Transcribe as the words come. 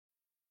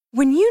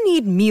When you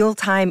need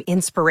mealtime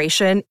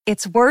inspiration,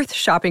 it's worth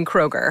shopping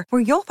Kroger,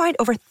 where you'll find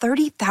over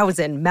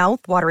 30,000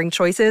 mouth-watering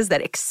choices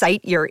that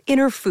excite your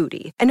inner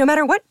foodie. And no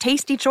matter what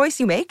tasty choice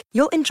you make,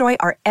 you'll enjoy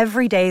our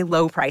everyday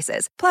low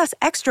prices, plus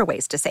extra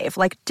ways to save,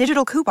 like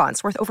digital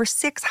coupons worth over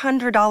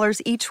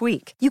 $600 each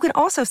week. You can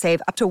also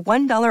save up to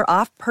 $1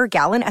 off per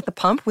gallon at the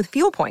pump with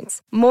fuel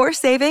points. More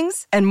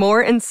savings and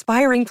more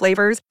inspiring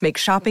flavors make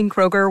shopping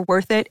Kroger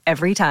worth it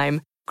every time.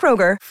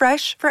 Kroger,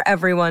 fresh for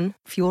everyone.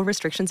 Fuel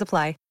restrictions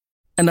apply.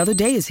 Another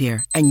day is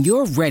here, and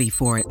you're ready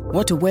for it.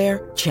 What to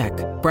wear? Check.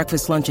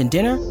 Breakfast, lunch, and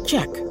dinner?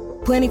 Check.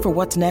 Planning for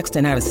what's next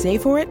and how to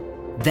save for it?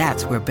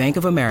 That's where Bank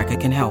of America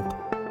can help.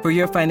 For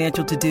your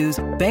financial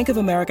to-dos, Bank of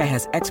America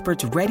has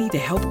experts ready to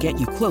help get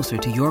you closer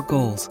to your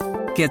goals.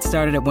 Get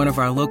started at one of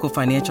our local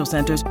financial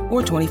centers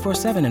or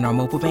 24/7 in our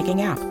mobile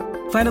banking app.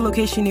 Find a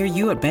location near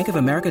you at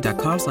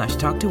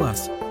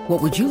bankofamerica.com/talktous.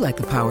 What would you like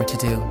the power to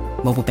do?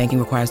 Mobile banking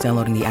requires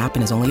downloading the app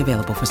and is only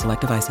available for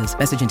select devices.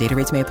 Message and data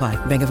rates may apply.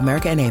 Bank of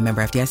America N.A.,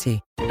 member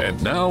FDIC.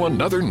 And now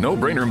another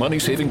no-brainer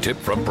money-saving tip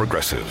from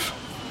Progressive.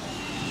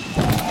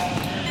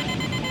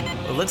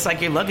 It looks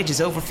like your luggage is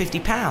over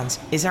 50 pounds.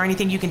 Is there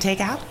anything you can take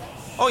out?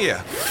 Oh,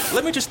 yeah.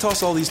 Let me just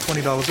toss all these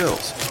 $20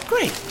 bills.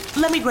 Great.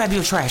 Let me grab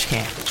you a trash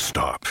can.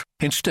 Stop.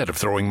 Instead of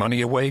throwing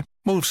money away,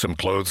 move some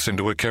clothes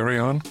into a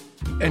carry-on.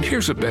 And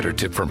here's a better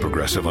tip from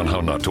Progressive on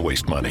how not to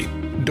waste money.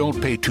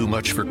 Don't pay too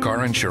much for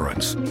car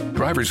insurance.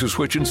 Drivers who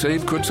switch and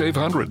save could save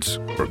hundreds.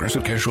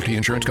 Progressive Casualty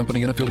Insurance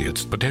Company and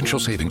Affiliates. Potential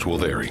savings will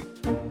vary.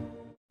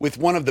 With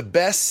one of the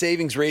best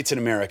savings rates in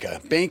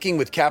America, banking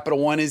with Capital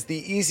One is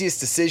the easiest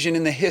decision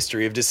in the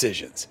history of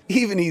decisions.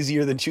 Even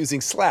easier than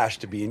choosing Slash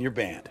to be in your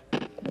band.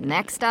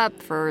 Next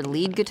up for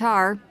lead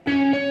guitar.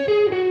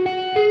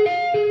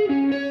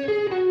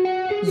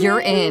 You're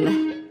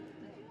in.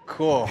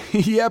 Cool.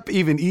 Yep,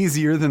 even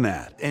easier than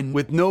that. And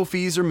with no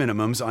fees or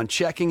minimums on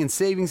checking and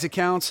savings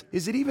accounts,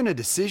 is it even a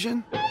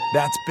decision?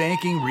 That's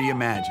banking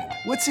reimagined.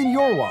 What's in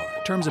your wallet?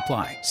 Terms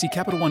apply. See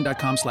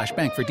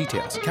CapitalOne.com/bank for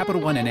details.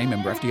 Capital One N.A.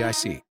 member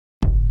FDIC.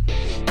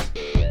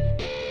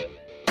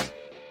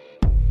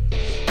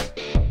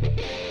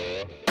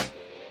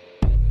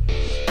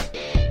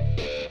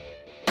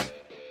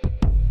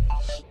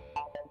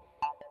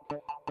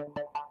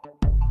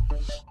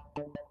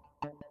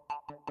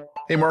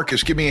 Hey,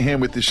 Marcus, give me a hand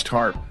with this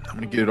tarp. I'm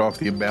going to get it off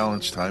the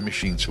imbalanced time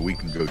machine so we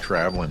can go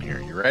traveling here.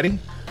 You ready?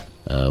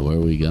 Where are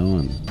we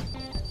going?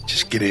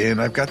 Just get in.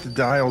 I've got the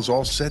dials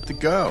all set to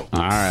go. All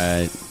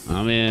right.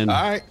 I'm in.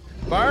 All right.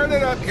 Firing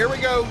it up. Here we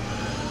go.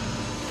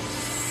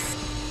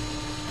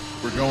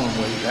 We're going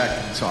way back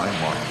in time,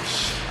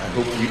 Marcus. I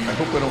hope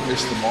I don't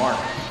miss the mark.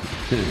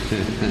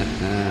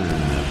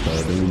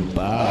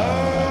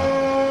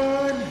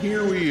 And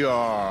here we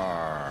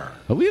are.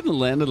 Are we in the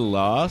land of the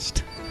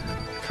lost?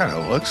 Kind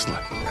of looks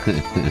like The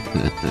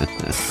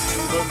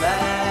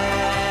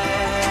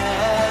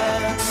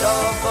land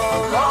of the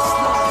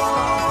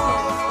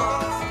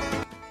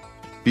lost.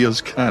 Feels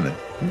kind of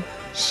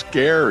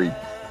scary,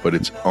 but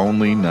it's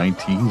only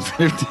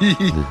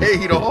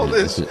 1958. All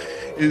this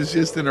is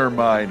just in our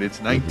mind.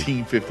 It's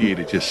 1958.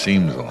 It just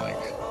seems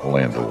like the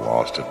land of the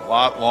lost a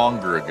lot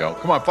longer ago.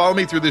 Come on, follow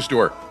me through this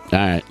door. All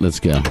right, let's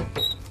go.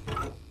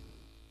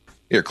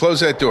 Here,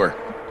 close that door.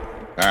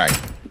 All right.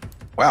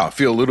 Wow, I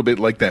feel a little bit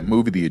like that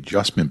movie, The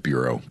Adjustment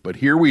Bureau, but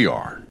here we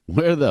are.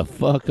 Where the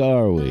fuck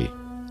are we?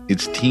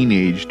 It's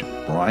teenaged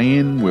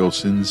Brian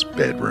Wilson's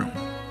bedroom.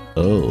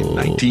 Oh.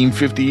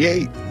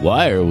 1958.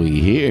 Why are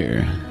we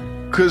here?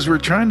 Because we're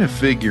trying to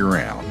figure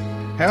out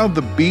how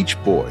the Beach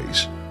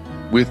Boys,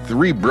 with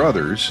 3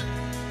 brothers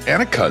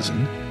and a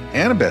cousin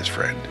and a best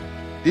friend,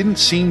 didn't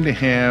seem to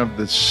have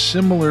the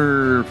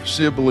similar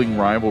sibling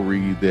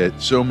rivalry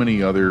that so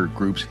many other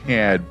groups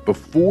had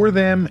before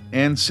them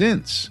and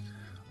since.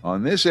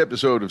 On this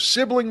episode of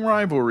Sibling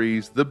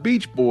Rivalries, the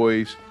Beach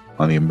Boys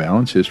on the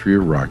Imbalanced History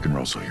of Rock and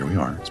Roll. So here we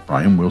are. It's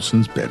Brian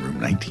Wilson's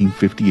bedroom,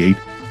 1958.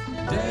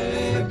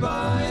 Day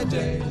by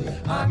day,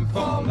 I'm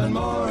falling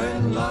more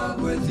in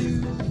love with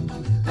you.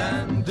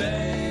 And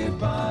day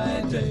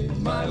by day,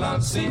 my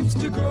love seems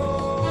to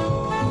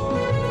grow.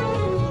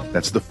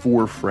 That's the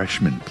 4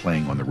 freshmen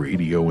playing on the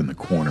radio in the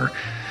corner.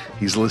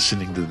 He's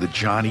listening to the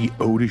Johnny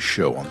Otis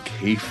Show on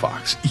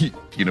K-Fox.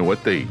 You know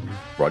what they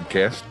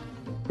broadcast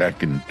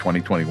back in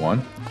 2021?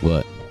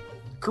 What?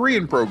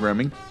 Korean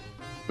programming.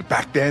 But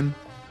back then,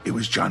 it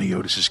was Johnny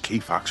Otis's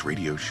K-Fox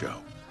radio show.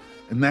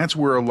 And that's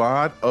where a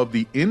lot of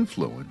the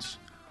influence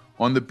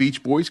on the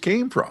Beach Boys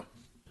came from.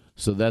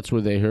 So that's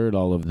where they heard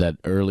all of that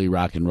early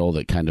rock and roll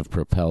that kind of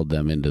propelled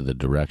them into the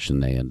direction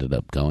they ended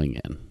up going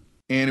in.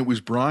 And it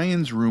was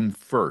Brian's room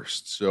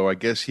first, so I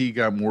guess he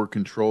got more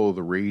control of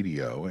the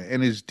radio.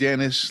 And as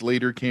Dennis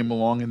later came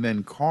along and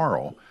then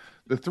Carl,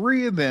 the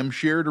 3 of them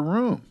shared a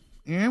room.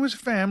 And it was a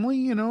family,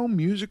 you know,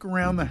 music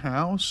around the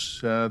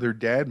house. Their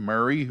dad,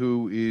 Murray,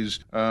 who is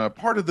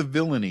part of the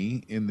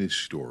villainy in this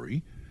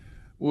story,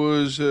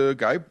 was a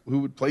guy who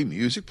would play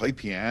music, play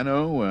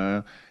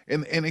piano,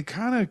 And it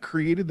kind of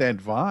created that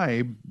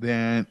vibe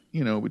that,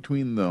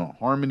 between the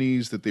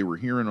harmonies that they were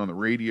hearing on the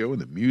radio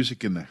and the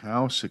music in the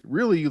house, it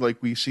really,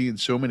 like we see in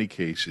so many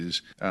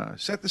cases,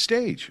 set the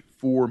stage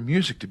for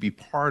music to be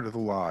part of the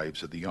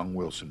lives of the young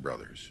Wilson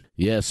brothers.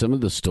 Yeah, some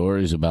of the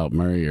stories about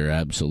Murray are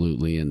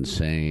absolutely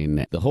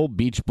insane. The whole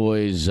Beach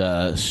Boys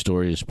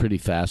story is pretty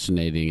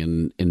fascinating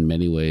and in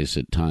many ways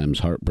at times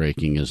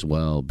heartbreaking as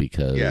well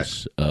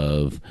because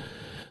of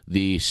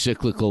the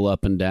cyclical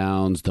up and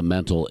downs, the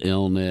mental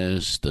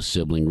illness, the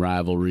sibling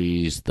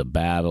rivalries, the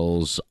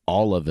battles,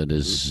 all of it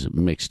is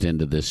mixed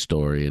into this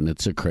story, and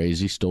it's a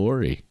crazy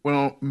story.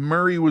 Well,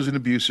 Murray was an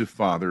abusive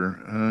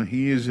father.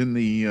 He is in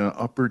the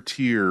upper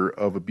tier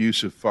of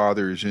abusive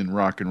fathers in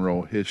rock and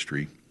roll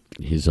history.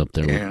 He's up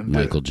there with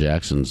Michael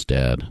Jackson's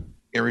dad.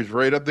 Yeah, he's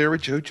right up there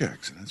with Joe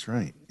Jackson. That's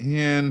right.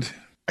 And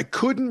I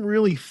couldn't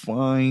really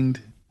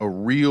find a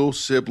real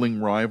sibling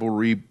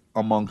rivalry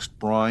amongst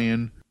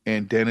Brian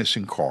and Dennis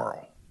and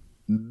Carl.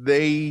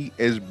 They,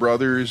 as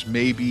brothers,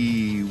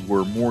 maybe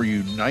were more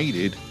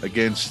united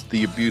against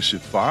the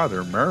abusive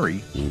father,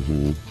 Murray,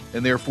 and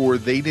therefore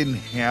they didn't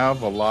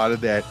have a lot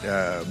of that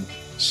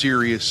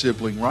serious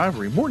sibling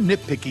rivalry. More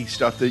nitpicky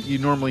stuff that you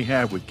normally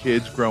have with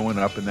kids growing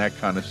up and that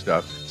kind of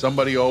stuff.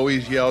 Somebody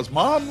always yells,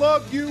 "Mom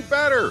loved you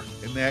better,"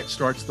 and that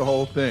starts the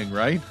whole thing,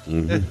 right?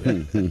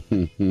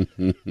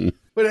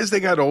 But as they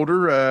got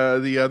older,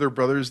 the other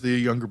brothers, the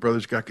younger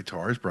brothers, got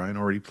guitars. Brian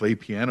already played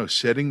piano,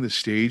 setting the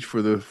stage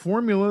for the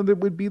formula that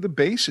would be the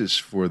basis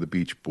for the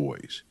Beach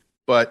Boys.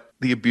 But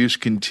the abuse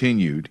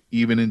continued,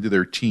 even into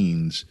their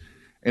teens.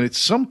 And at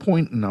some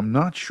point, and I'm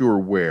not sure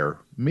where,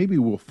 maybe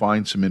we'll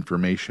find some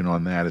information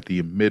on that at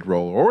the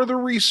mid-roll, or the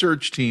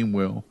research team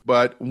will.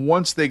 But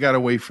once they got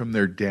away from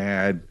their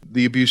dad,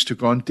 the abuse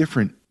took on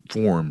different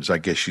forms, I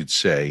guess you'd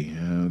say,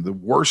 the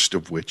worst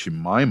of which in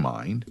my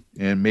mind,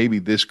 and maybe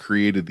this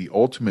created the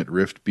ultimate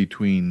rift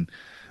between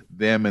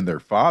them and their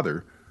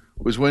father,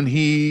 was when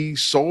he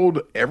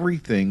sold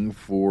everything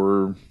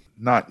for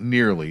not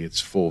nearly its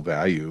full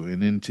value.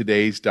 And in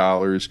today's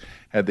dollars,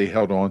 had they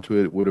held on to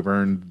it, would have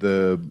earned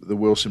the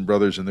Wilson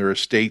brothers and their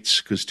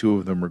estates, because two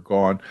of them are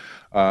gone,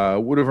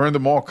 would have earned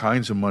them all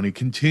kinds of money,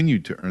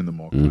 continued to earn them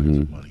all kinds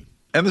of money.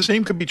 And the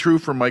same could be true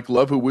for Mike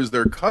Love, who was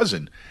their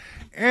cousin.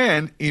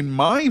 And in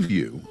my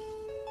view,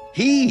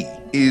 he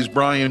is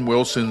Brian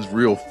Wilson's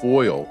real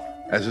foil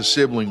as a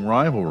sibling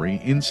rivalry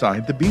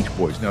inside the Beach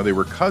Boys. Now, they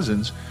were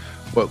cousins,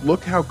 but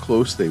look how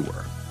close they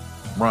were.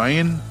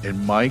 Brian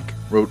and Mike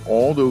wrote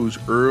all those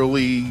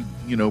early,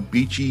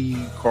 beachy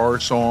car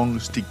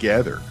songs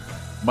together.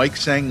 Mike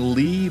sang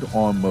lead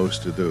on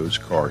most of those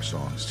car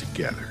songs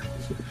together.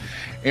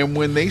 And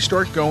when they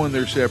start going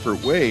their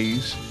separate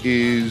ways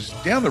is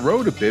down the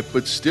road a bit,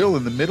 but still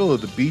in the middle of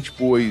the Beach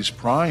Boys'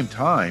 prime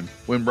time,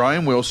 when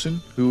Brian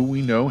Wilson, who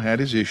we know had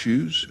his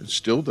issues, and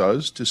still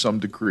does to some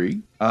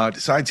degree,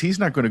 decides he's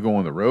not going to go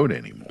on the road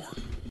anymore.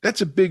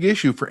 That's a big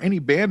issue for any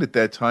band at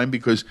that time,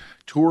 because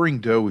touring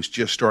dough is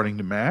just starting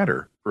to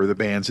matter for the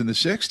bands in the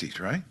 60s,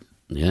 right?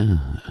 Yeah.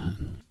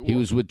 He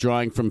was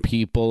withdrawing from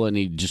people, and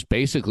he just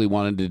basically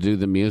wanted to do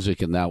the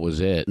music, and that was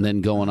it. And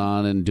then going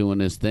on and doing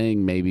his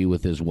thing, maybe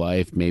with his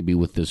wife, maybe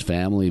with his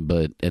family,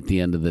 but at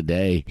the end of the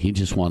day, he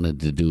just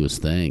wanted to do his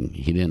thing.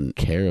 He didn't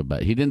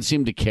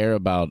seem to care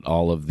about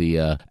all of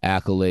the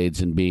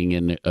accolades and being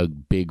in a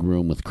big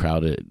room with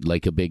crowded,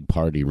 like a big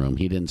party room.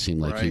 He didn't seem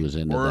like he was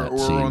into that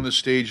scene. Or on the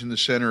stage in the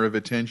center of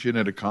attention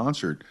at a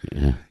concert.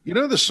 Yeah.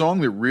 The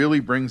song that really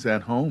brings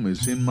that home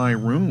is In My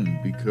Room,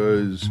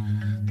 because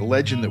the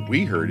legend that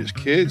we heard as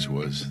kids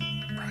was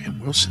Brian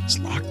Wilson's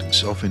locked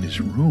himself in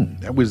his room.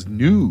 That was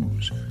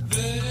news.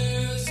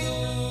 There's a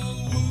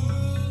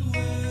world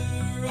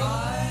where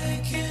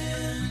I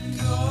can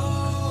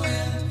go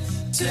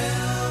and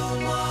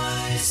tell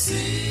my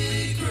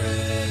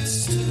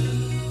secrets to.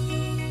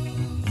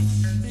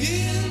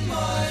 In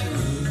my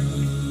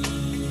room.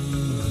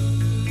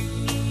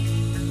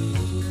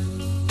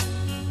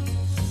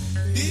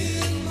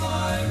 In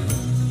my room.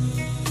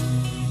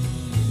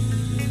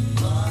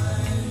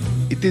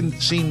 It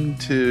didn't seem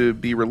to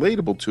be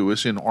relatable to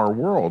us in our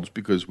worlds,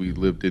 because we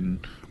lived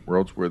in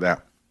worlds where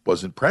that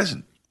wasn't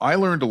present. I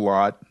learned a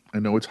lot. I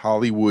know it's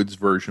Hollywood's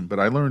version, but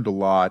I learned a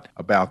lot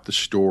about the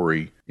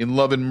story in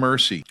Love and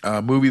Mercy,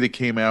 a movie that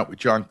came out with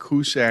John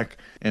Cusack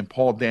and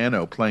Paul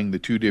Dano playing the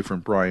two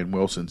different Brian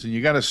Wilsons. And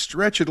you got to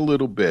stretch it a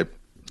little bit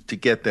to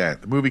get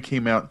that. The movie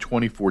came out in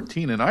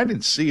 2014, and I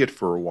didn't see it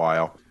for a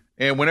while.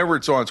 And whenever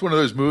it's on, it's one of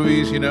those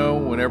movies,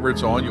 whenever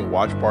it's on, you'll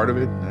watch part of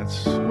it. And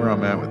that's where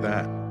I'm at with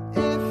that.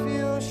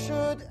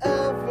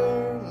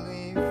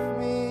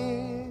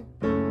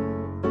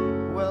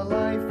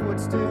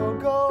 Still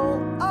go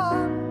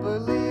on,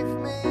 believe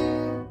me.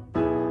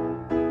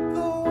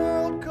 The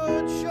world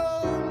could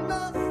show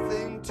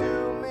nothing to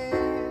me.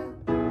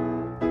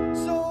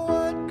 So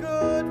what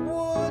good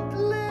would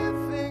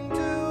living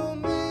do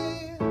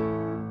me?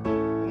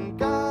 And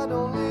God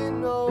only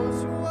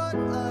knows what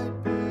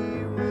I'd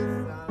be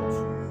without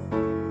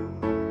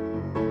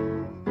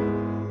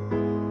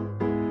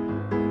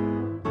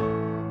you.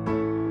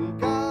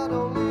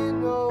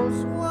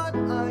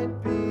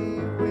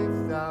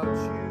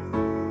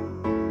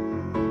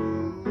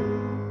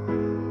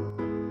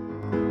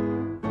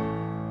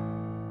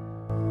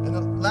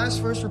 Last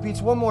verse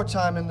repeats one more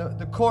time, and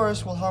the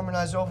chorus will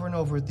harmonize over and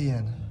over at the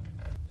end.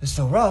 It's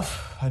still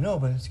rough, I know,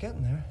 but it's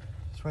getting there.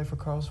 It's right for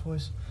Carl's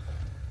voice.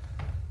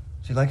 Do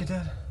you like it,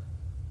 Dad?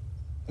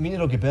 I mean,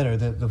 it'll get better.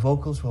 The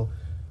vocals will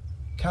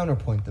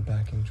counterpoint the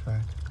backing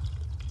track.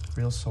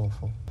 Real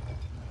soulful.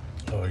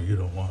 Oh, you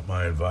don't want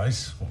my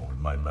advice? Or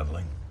my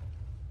meddling?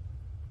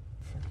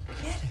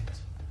 Forget it.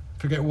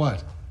 Forget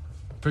what?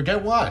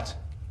 Forget what?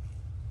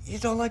 You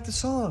don't like the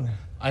song.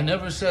 I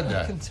never said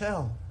that. I can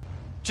tell.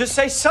 Just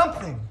say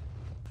something.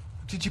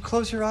 Did you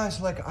close your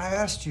eyes like I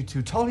asked you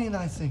to? Tony and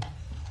I think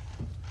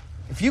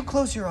if you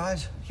close your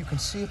eyes, you can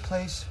see a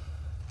place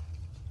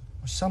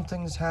where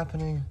something is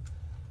happening.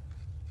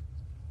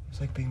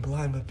 It's like being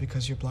blind, but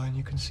because you're blind,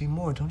 you can see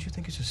more. Don't you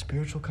think it's a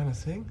spiritual kind of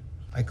thing?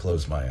 I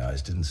closed my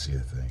eyes, didn't see a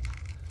thing.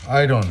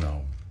 I don't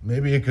know.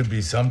 Maybe it could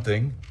be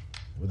something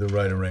with the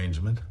right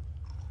arrangement.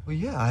 Well,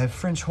 yeah, I have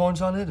French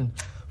horns on it and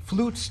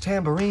flutes,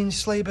 tambourines,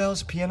 sleigh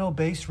bells, piano,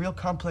 bass, real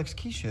complex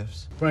key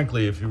shifts.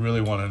 Frankly, if you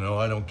really want to know,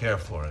 I don't care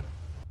for it.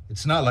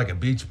 It's not like a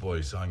Beach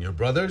Boys song. Your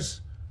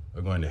brothers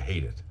are going to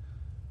hate it.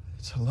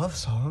 It's a love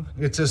song.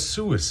 It's a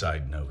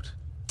suicide note.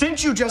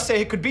 Didn't you just say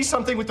it could be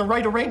something with the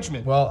right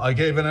arrangement? Well, I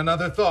gave it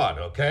another thought,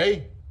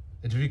 okay?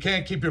 And if you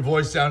can't keep your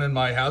voice down in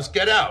my house,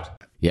 get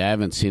out. Yeah, I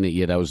haven't seen it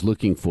yet. I was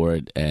looking for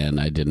it, and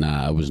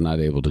I was not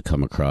able to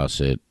come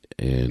across it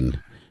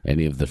in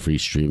any of the free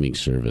streaming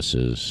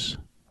services.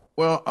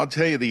 Well, I'll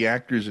tell you, the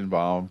actors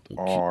involved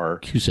are...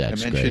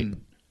 Cusack's great.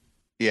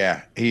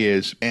 Yeah, he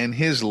is. And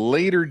his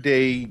later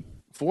day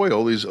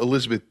foil is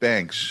Elizabeth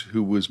Banks,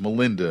 who was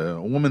Melinda,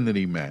 a woman that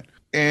he met.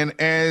 And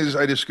as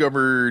I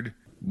discovered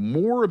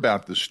more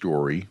about the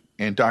story,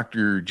 and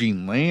Dr.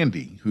 Gene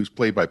Landy, who's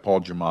played by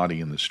Paul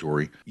Giamatti in the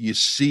story, you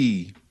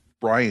see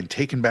Brian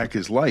taking back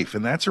his life.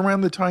 And that's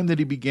around the time that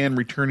he began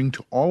returning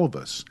to all of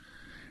us.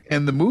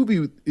 And the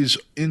movie is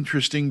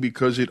interesting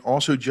because it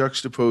also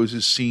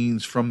juxtaposes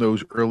scenes from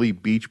those early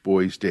Beach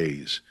Boys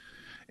days,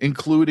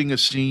 including a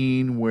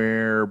scene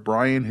where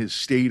Brian has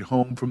stayed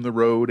home from the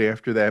road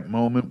after that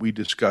moment we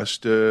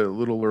discussed a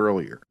little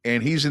earlier.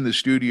 And he's in the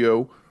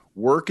studio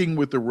working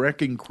with the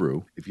Wrecking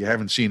Crew. If you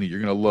haven't seen it, you're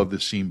going to love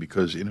this scene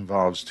because it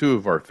involves two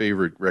of our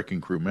favorite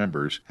Wrecking Crew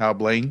members, Hal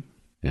Blaine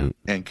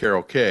and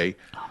Carol Kay.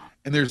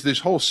 And there's this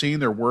whole scene,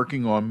 they're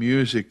working on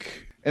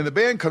music, and the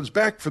band comes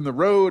back from the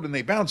road and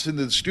they bounce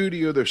into the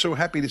studio. They're so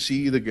happy to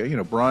see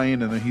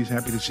Brian, and then he's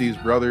happy to see his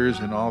brothers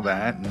and all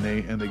that. And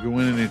they go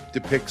in and it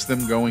depicts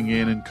them going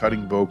in and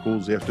cutting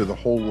vocals after the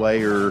whole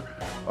layer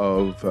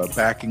of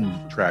backing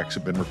tracks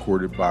have been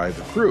recorded by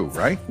the crew,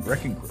 right?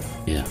 Wrecking Crew.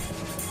 Yeah.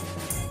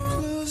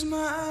 Close my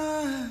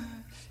eyes,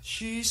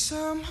 she's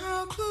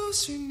somehow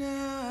closer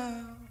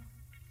now.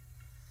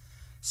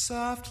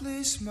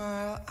 Softly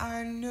smile,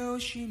 I know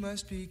she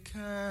must be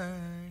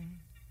kind.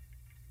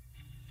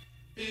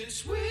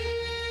 It's weird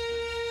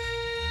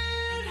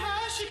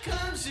how she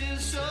comes in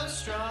so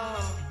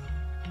strong,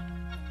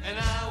 and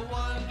I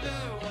wonder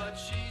what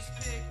she's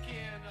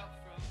picking up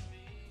from me.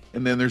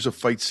 And then there's a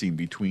fight scene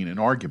an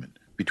argument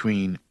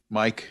between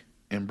Mike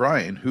and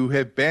Brian, who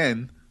have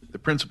been the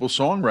principal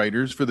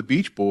songwriters for the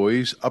Beach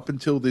Boys up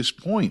until this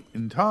point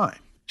in time.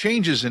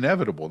 Change is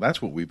inevitable,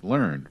 that's what we've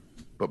learned,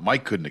 but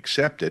Mike couldn't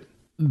accept it.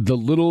 The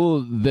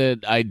little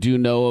that I do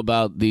know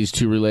about these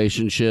two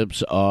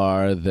relationships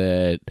are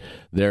that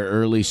their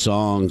early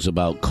songs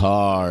about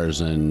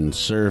cars and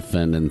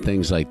surfing and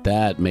things like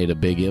that made a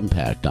big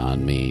impact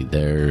on me.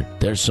 Their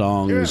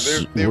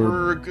songs they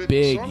were a good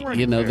big.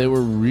 songwriting They band.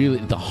 were really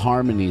the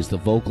harmonies, the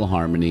vocal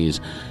harmonies.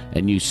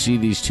 And you see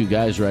these two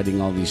guys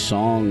writing all these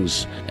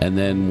songs, and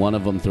then one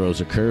of them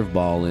throws a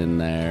curveball in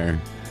there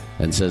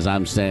and says,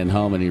 I'm staying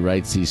home, and he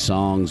writes these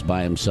songs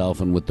by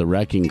himself and with the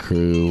Wrecking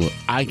Crew.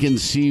 I can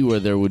see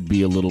where there would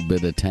be a little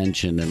bit of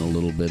tension and a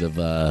little bit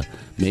of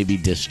maybe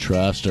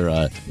distrust or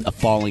a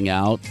falling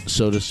out,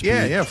 so to speak.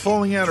 Yeah,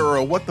 falling out or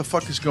what the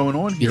fuck is going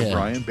on here,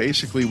 Brian,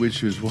 basically,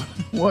 which is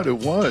what it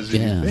was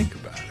if you think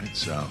about it.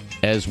 So,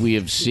 as we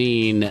have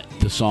seen,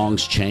 the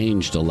songs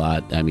changed a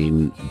lot. I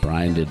mean,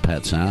 Brian did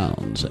Pet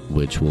Sounds,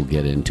 which we'll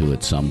get into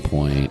at some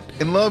point.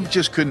 And Love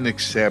just couldn't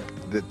accept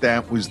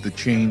that was the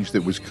change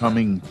that was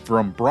coming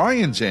from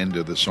Brian's end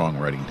of the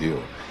songwriting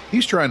deal.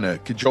 He's trying to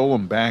cajole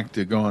him back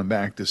to going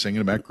back to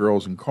singing about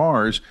girls and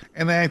cars.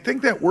 And I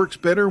think that works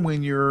better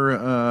when you're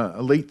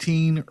a late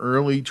teen,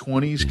 early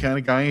 20s kind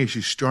of guy. As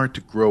you start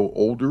to grow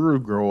older or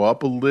grow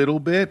up a little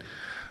bit,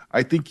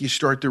 I think you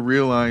start to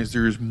realize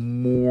there's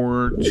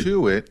more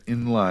to it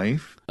in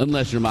life.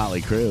 Unless you're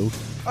Motley Crue.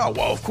 Oh,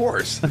 well, of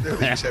course. They're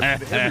the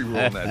exception to every rule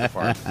in that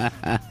department.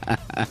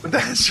 But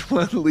that's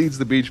what leads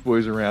the Beach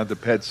Boys around to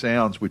Pet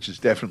Sounds, which is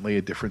definitely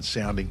a different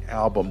sounding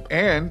album.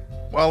 And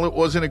while it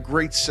wasn't a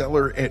great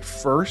seller at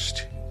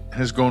first,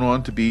 has gone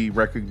on to be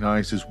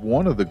recognized as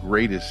one of the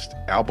greatest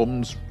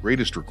albums,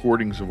 greatest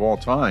recordings of all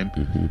time,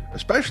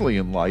 especially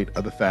in light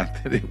of the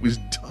fact that it was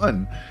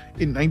done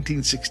in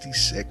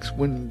 1966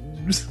 when,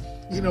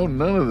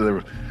 none of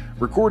the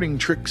recording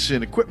tricks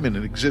and equipment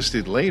that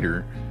existed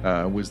later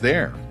was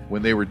there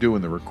when they were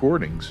doing the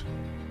recordings.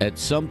 At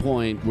some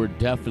point, we're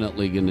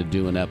definitely going to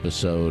do an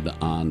episode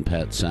on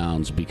Pet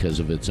Sounds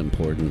because of its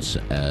importance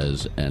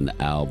as an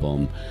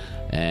album.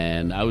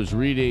 And I was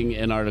reading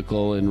an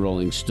article in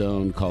Rolling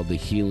Stone called The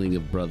Healing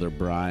of Brother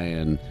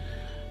Brian.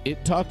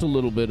 It talked a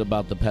little bit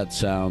about the Pet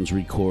Sounds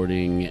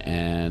recording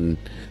and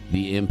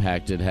the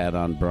impact it had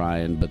on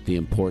Brian, but the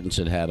importance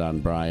it had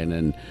on Brian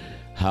and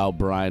how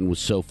Brian was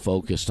so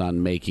focused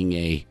on making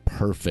a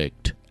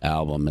perfect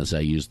album, as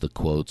I use the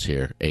quotes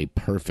here, a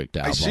perfect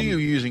album. I see you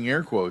using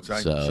air quotes.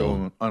 I'm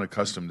so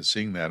unaccustomed to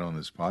seeing that on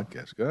this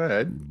podcast. Go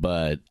ahead.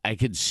 But I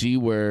could see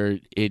where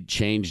it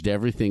changed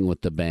everything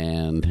with the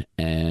band,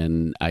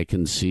 and I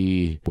can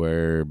see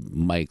where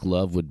Mike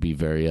Love would be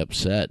very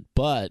upset.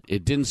 But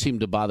it didn't seem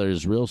to bother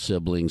his real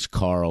siblings,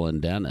 Carl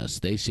and Dennis.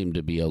 They seemed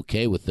to be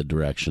okay with the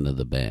direction of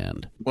the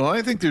band. Well,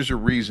 I think there's a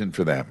reason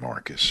for that,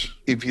 Marcus.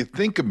 If you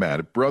think about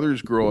it,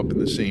 brothers grow up in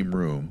the same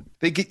room.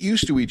 They get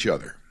used to each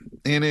other.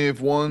 And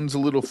if one's a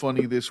little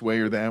funny this way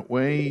or that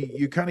way,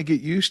 you kind of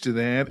get used to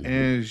that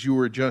as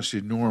you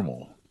adjusted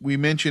normal. We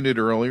mentioned it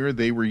earlier.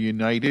 They were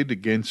united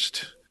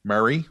against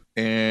Murray.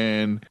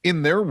 And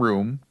in their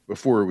room,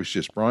 before it was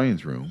just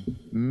Brian's room,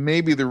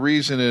 maybe the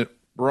reason that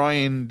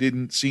Brian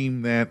didn't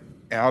seem that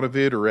out of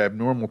it or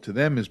abnormal to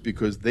them is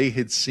because they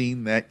had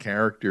seen that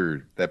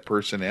character, that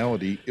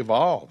personality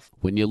evolve.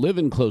 When you live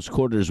in close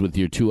quarters with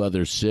your two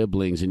other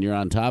siblings and you're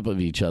on top of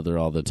each other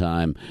all the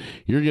time,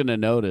 you're going to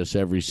notice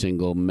every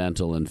single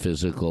mental and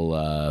physical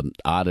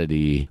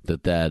oddity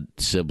that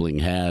sibling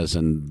has,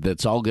 and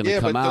that's all going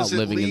to come out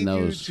living in those.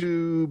 Yeah, but does it lead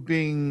you to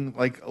being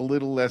like a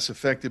little less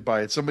affected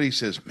by it? Somebody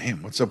says,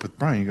 man, what's up with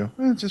Brian? You go,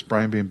 it's just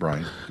Brian being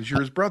Brian because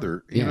you're his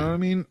brother. You know what I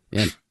mean?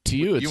 Yeah. To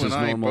you, it's his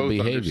normal behavior. You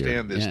and I both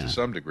understand this to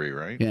some degree,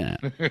 right? Yeah,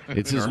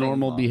 it's his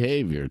normal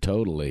behavior,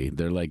 totally.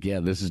 They're like, yeah,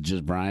 this is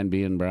just Brian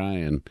being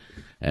Brian.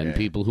 And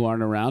people who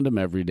aren't around him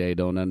every day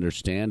don't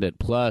understand it.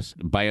 Plus,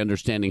 by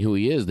understanding who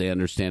he is, they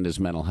understand his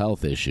mental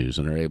health issues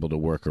and are able to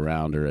work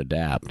around or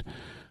adapt.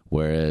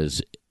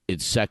 Whereas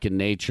it's second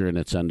nature and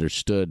it's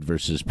understood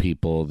versus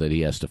people that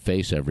he has to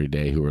face every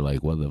day who are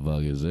like, what the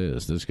fuck is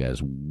this? This guy's,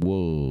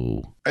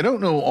 whoa. I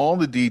don't know all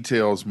the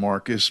details,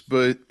 Marcus,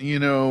 but,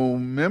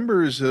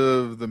 members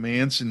of the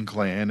Manson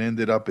clan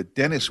ended up at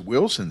Dennis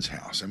Wilson's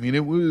house. I mean,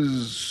 it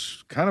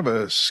was kind of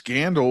a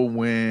scandal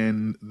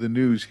when the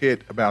news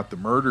hit about the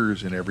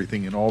murders and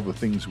everything and all the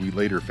things we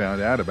later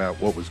found out about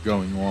what was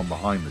going on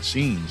behind the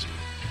scenes.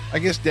 I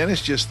guess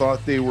Dennis just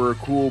thought they were a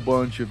cool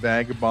bunch of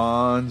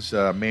vagabonds.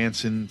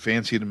 Manson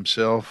fancied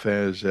himself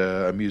as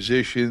a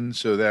musician,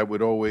 so that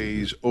would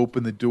always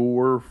open the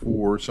door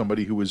for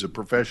somebody who was a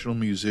professional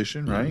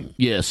musician, right?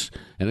 Yes.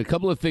 And a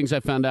couple of things I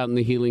found out in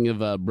The Healing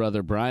of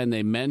Brother Brian,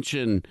 they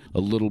mention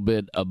a little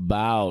bit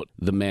about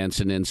the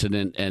Manson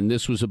incident, and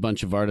this was a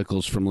bunch of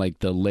articles from like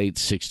the late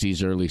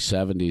 60s, early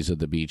 70s of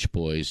the Beach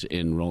Boys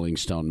in Rolling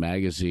Stone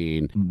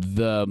magazine.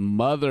 The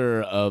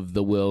mother of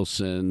the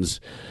Wilsons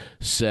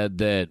said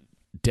that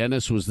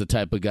Dennis was the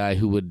type of guy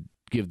who would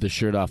give the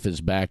shirt off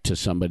his back to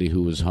somebody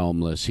who was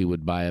homeless. He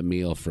would buy a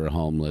meal for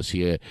homeless.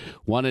 He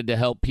wanted to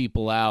help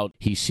people out.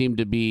 He seemed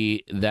to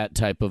be that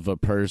type of a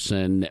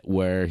person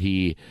where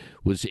he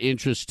was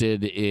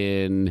interested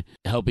in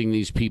helping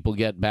these people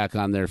get back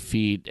on their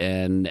feet.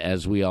 And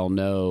as we all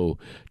know,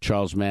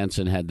 Charles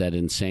Manson had that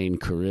insane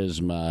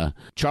charisma.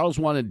 Charles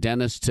wanted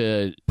Dennis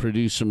to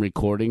produce some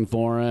recording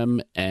for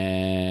him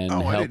and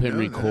help him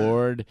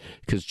record,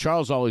 because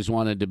Charles always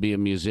wanted to be a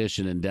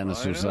musician, and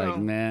Dennis was like,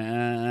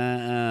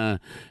 nah.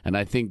 And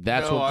I think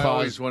that's what caused... I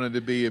always wanted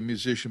to be a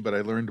musician, but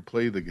I learned to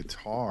play the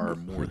guitar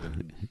more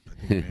than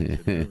I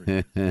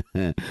think I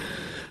did.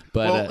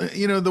 But,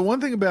 the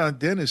one thing about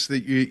Dennis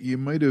that you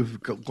might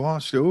have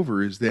glossed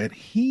over is that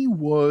he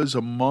was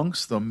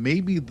amongst them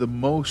maybe the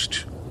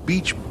most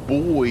beach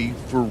boy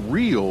for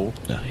real.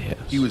 Oh, yes.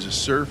 He was a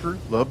surfer,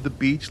 loved the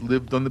beach,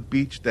 lived on the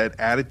beach, that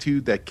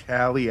attitude, that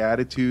Cali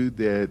attitude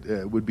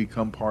that would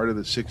become part of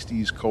the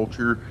 60s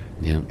culture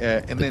and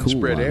then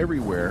spread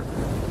everywhere.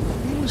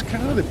 He was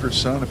kind of the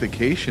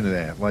personification of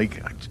that.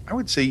 Like, I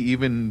would say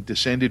even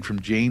descended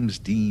from James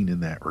Dean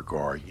in that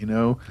regard,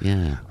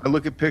 Yeah. I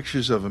look at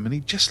pictures of him, and he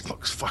just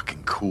looks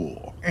fucking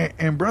cool.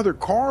 And Brother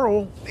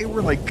Carl, they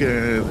were like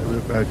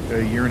about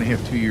a year and a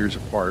half, 2 years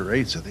apart,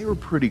 right? So they were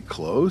pretty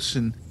close.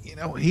 And,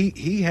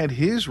 he had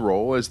his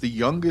role as the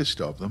youngest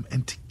of them,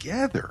 and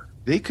together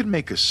they could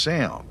make a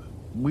sound.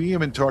 We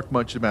haven't talked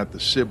much about the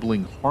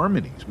sibling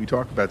harmonies. We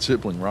talk about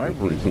sibling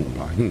rivalries in the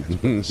podcast,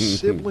 but the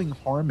sibling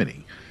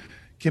harmony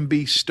can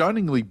be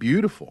stunningly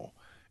beautiful.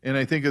 And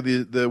I think of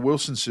the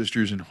Wilson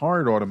sisters in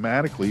Heart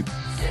automatically.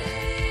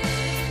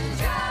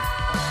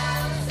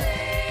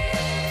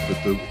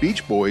 But the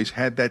Beach Boys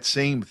had that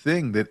same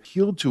thing that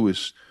appealed to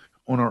us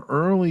on our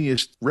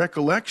earliest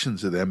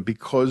recollections of them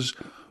because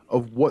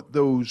of what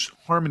those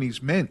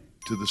harmonies meant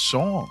to the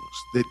songs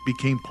that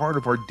became part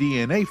of our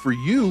DNA. For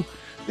you,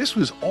 this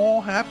was all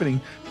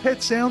happening.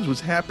 Pet Sounds was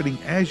happening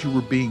as you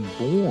were being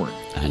born.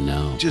 I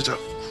know. Just a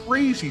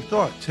crazy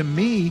thought. To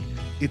me,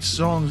 it's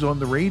songs on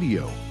the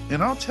radio.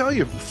 And I'll tell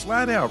you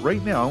flat out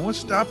right now, I want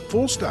to stop,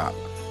 full stop,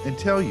 and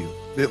tell you,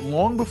 that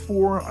long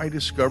before I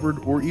discovered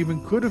or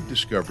even could have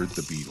discovered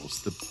the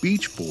Beatles, the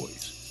Beach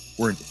Boys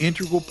were an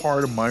integral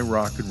part of my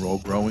rock and roll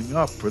growing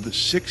up. For the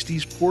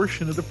 60s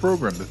portion of the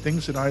program, the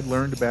things that I'd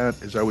learned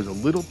about as I was a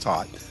little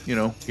tot,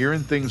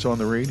 hearing things on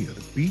the radio,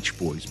 the Beach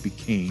Boys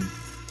became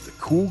the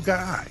cool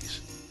guys.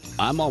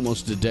 I'm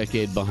almost a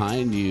decade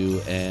behind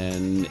you,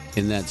 and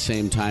in that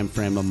same time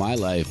frame of my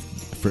life,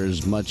 for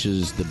as much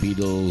as the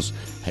Beatles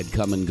had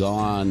come and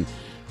gone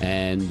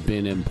and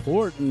been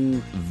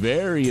important,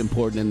 very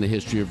important in the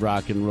history of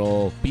rock and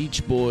roll,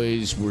 Beach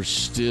Boys were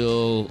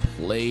still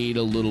played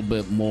a little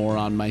bit more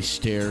on my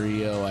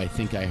stereo. I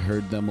think I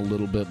heard them a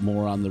little bit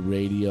more on the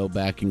radio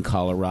back in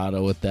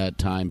Colorado at that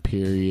time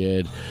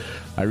period.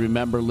 I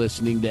remember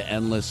listening to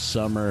Endless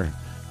Summer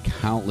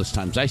countless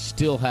times. I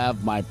still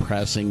have my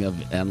pressing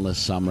of Endless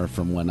Summer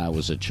from when I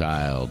was a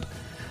child.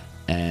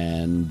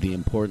 And the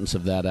importance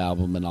of that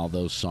album and all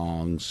those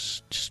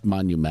songs, just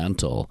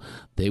monumental.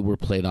 They were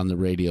played on the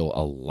radio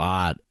a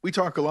lot. We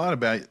talk a lot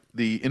about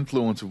the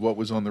influence of what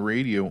was on the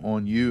radio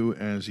on you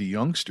as a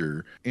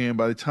youngster. And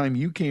by the time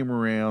you came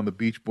around, the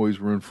Beach Boys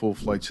were in full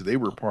flight. So they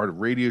were part of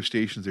radio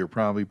stations. They were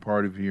probably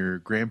part of your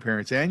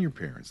grandparents and your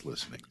parents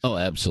listening. Oh,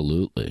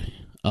 absolutely.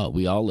 Oh,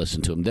 we all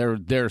listen to them.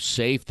 They're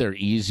safe. They're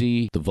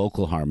easy. The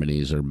vocal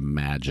harmonies are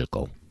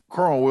magical.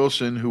 Carl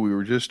Wilson, who we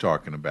were just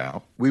talking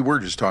about. We were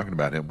just talking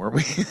about him, weren't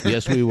we?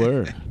 Yes, we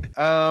were.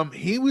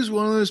 He was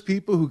one of those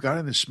people who got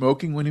into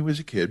smoking when he was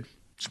a kid,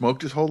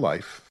 smoked his whole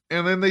life,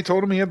 and then they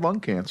told him he had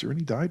lung cancer, and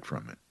he died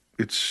from it.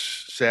 It's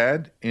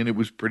sad, and it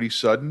was pretty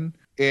sudden.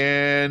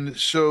 And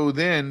so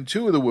then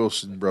 2 of the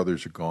Wilson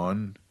brothers are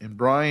gone, and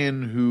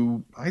Brian,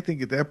 who I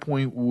think at that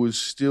point was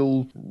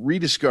still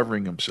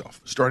rediscovering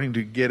himself, starting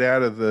to get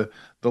out of the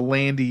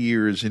Landy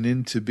years and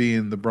into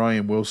being the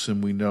Brian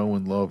Wilson we know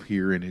and love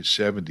here in his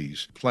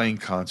 70s, playing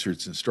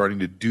concerts and starting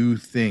to do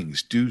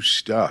things, do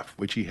stuff,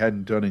 which he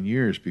hadn't done in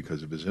years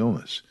because of his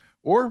illness,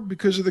 or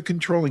because of the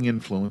controlling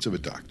influence of a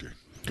doctor.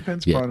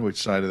 Depends upon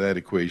which side of that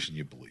equation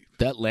you believe.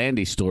 That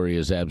Landy story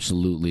is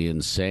absolutely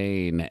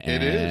insane.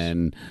 It is.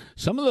 And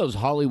some of those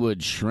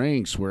Hollywood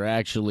shrinks were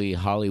actually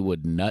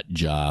Hollywood nut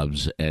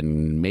jobs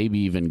and maybe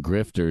even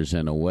grifters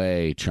in a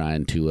way,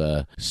 trying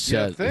to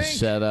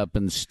set up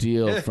and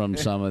steal from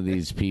some of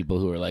these people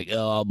who are like,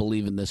 oh, I'll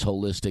believe in this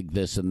holistic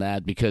this and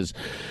that. Because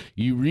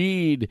you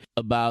read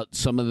about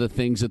some of the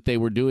things that they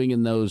were doing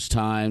in those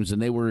times,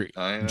 and they were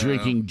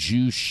drinking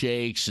juice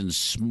shakes and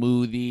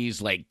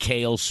smoothies, like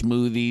kale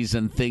smoothies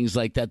and things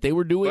like that. They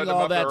were doing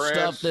all that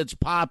stuff that's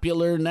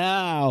popular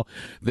now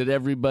that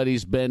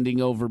everybody's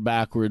bending over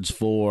backwards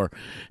for.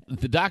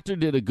 The doctor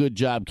did a good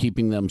job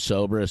keeping them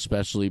sober,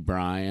 especially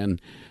Brian,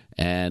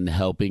 and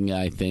helping,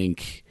 I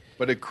think.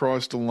 But it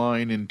crossed a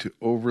line into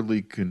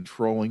overly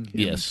controlling him.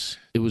 Yes,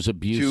 it was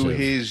abusive. To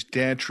his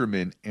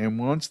detriment. And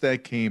once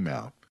that came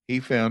out, he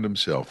found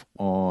himself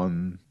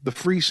on the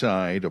free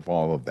side of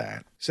all of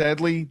that.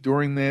 Sadly,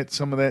 during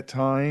some of that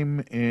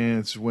time,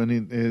 it's when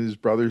his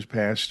brothers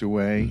passed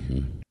away.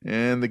 Mm-hmm.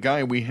 And the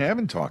guy we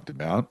haven't talked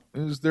about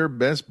is their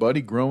best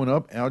buddy growing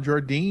up, Al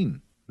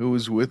Jardine, who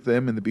was with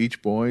them in the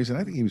Beach Boys. And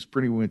I think he was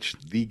pretty much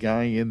the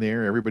guy in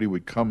there. Everybody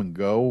would come and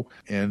go,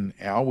 and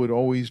Al would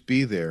always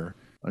be there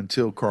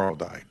until Carl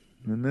died.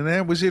 And then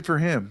that was it for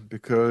him,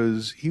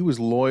 because he was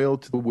loyal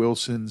to the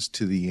Wilsons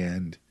to the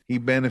end. He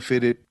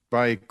benefited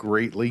by it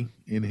greatly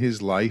in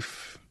his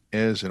life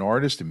as an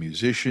artist, a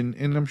musician,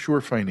 and I'm sure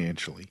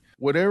financially.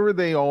 Whatever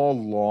they all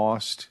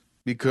lost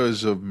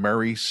because of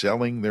Murray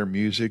selling their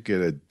music at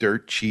a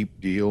dirt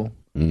cheap deal,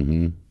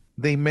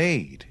 they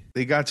made.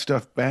 They got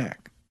stuff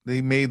back.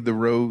 They made the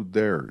road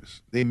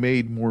theirs. They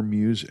made more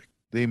music.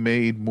 They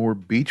made more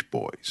Beach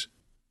Boys.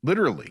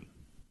 Literally.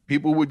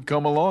 People would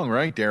come along,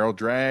 right? Daryl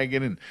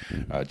Dragon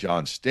and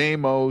John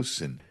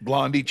Stamos and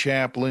Blondie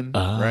Chaplin,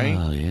 right?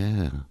 Oh,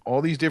 yeah.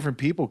 All these different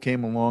people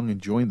came along and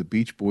joined the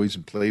Beach Boys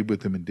and played with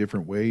them in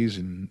different ways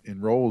and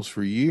in roles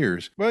for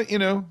years. But,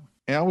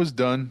 Al was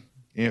done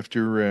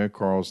after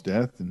Carl's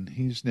death, and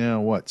he's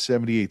now,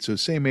 78? So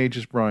same age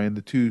as Brian,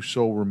 the 2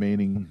 sole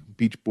remaining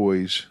Beach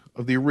Boys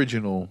of the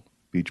original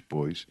Beach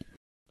Boys.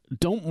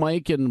 Don't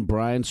Mike and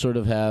Brian sort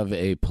of have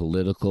a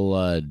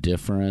political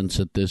difference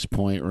at this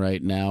point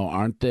right now?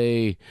 Aren't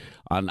they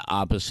on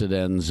opposite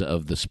ends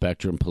of the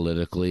spectrum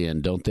politically,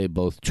 and don't they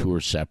both tour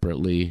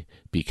separately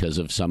because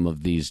of some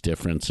of these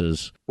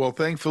differences? Well,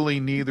 thankfully,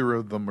 neither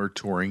of them are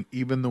touring,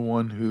 even the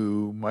one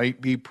who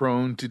might be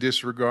prone to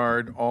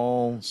disregard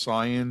all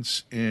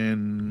science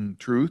and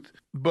truth.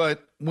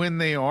 But when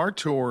they are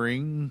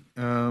touring,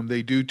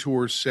 they do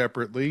tour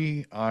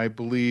separately. I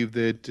believe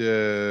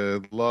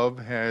that Love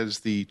has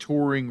the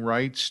touring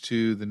rights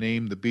to the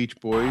name The Beach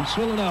Boys.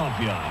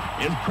 Philadelphia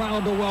is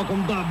proud to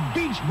welcome the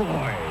Beach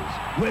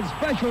Boys with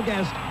special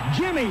guest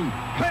Jimmy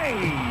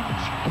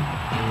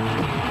Page.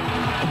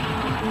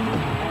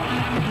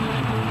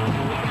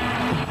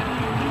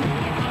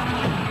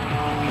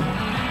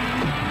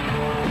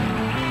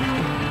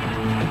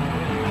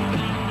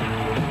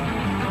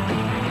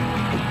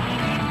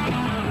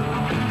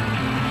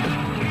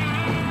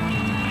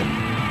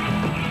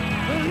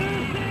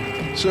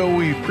 So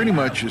we pretty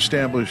much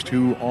established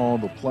who all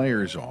the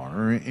players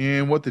are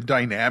and what the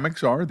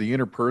dynamics are, the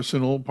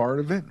interpersonal part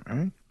of it,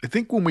 right? I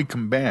think when we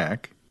come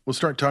back, we'll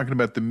start talking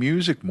about the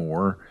music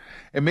more,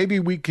 and maybe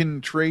we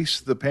can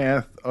trace the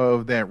path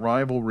of that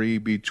rivalry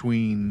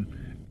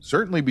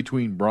certainly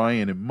between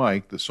Brian and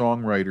Mike, the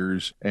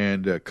songwriters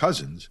and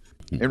cousins,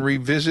 and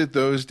revisit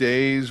those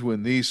days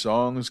when these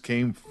songs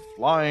came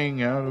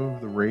flying out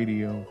of the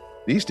radio.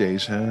 These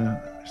days,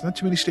 there's not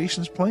too many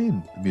stations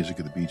playing the music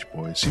of the Beach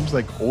Boys. Seems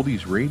like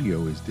oldies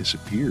radio has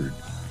disappeared.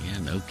 Yeah,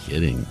 no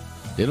kidding.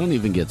 They don't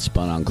even get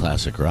spun on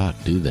classic rock,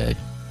 do they?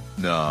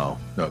 No.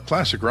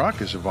 Classic rock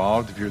has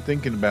evolved. If you're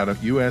thinking about a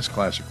U.S.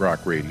 classic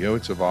rock radio,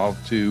 it's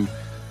evolved to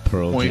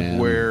Pearl point Jam,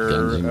 where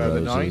Guns N'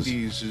 the Roses.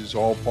 90s is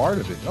all part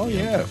of it. Oh,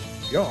 yeah.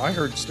 Yo, I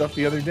heard stuff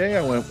the other day.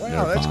 I went,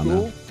 wow, that's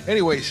Nirvana. cool.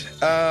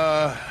 Anyways,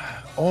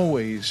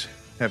 always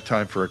have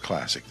time for a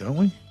classic, don't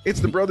we? It's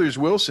the Brothers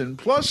Wilson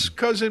plus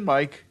Cousin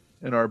Mike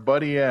and our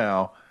buddy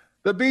Al,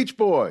 the Beach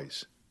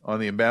Boys, on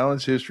the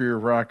Imbalanced History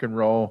of Rock and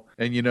Roll.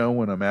 And you know,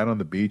 when I'm out on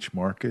the beach,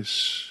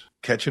 Marcus,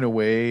 catching a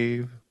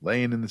wave,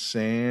 laying in the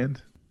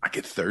sand, I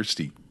get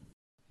thirsty.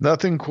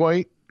 Nothing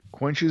quite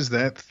quenches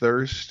that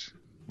thirst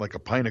like a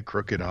pint of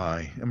Crooked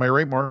Eye. Am I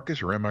right,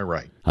 Marcus, or am I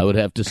right? I would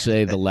have to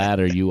say the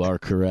latter. You are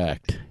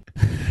correct.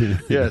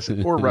 Yes,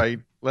 or right.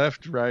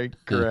 Left, right,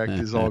 correct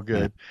is all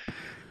good.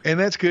 And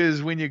that's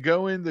because when you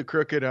go in the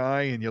Crooked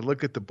Eye and you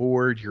look at the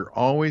board, you're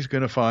always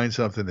going to find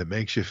something that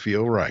makes you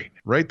feel right.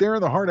 Right there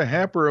in the heart of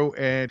Hatboro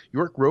at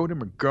York Road in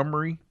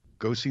Montgomery,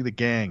 go see the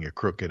gang at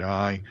Crooked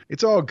Eye.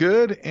 It's all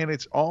good, and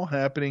it's all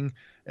happening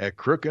at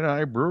Crooked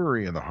Eye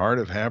Brewery in the heart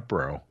of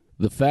Hatboro.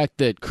 The fact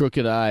that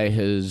Crooked Eye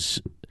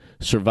has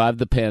survived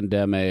the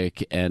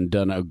pandemic and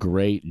done a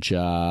great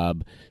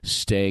job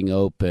staying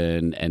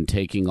open and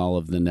taking all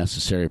of the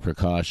necessary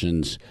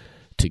precautions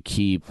to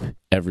keep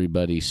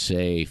everybody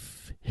safe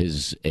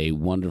is a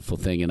wonderful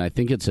thing. And I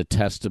think it's a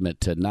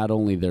testament to not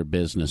only their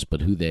business,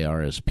 but who they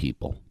are as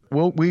people.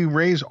 Well, we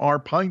raise our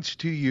pints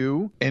to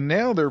you, and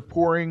now they're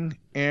pouring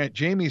at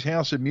Jamie's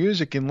House of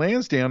Music in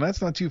Lansdowne.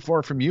 That's not too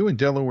far from you in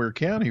Delaware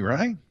County,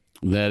 right?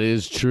 That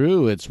is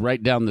true. It's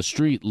right down the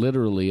street,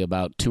 literally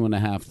about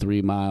 2.5,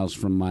 3 miles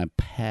from my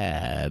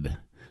pad.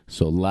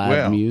 So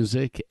live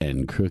music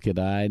and Crooked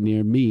Eye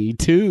near me,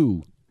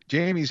 too.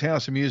 Jamie's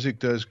House of Music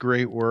does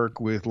great work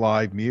with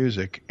live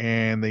music,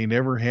 and they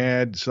never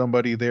had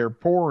somebody there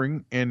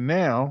pouring, and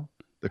now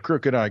the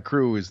Crooked Eye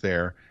crew is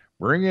there,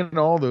 bringing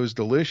all those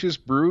delicious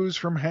brews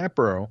from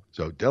Hatboro.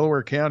 So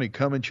Delaware County,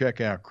 come and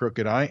check out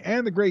Crooked Eye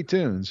and the great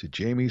tunes at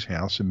Jamie's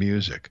House of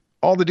Music.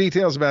 All the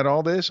details about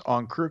all this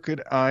on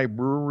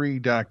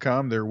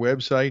crookedeyebrewery.com, their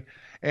website,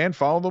 and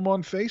follow them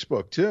on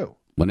Facebook, too.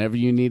 Whenever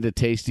you need a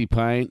tasty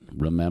pint,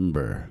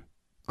 remember,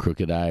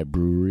 Crooked Eye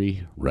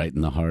Brewery, right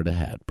in the heart of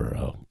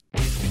Hatboro.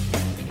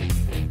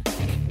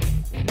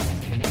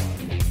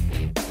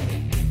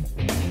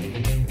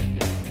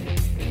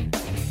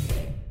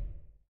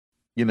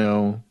 You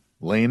know,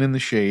 laying in the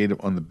shade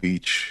on the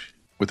beach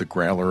with a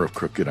growler of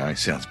Crooked Eye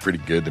sounds pretty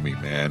good to me,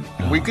 man.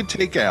 We could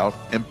take out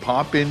and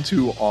pop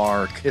into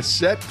our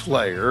cassette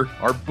player,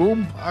 our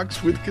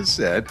boombox with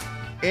cassette,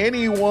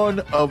 any one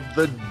of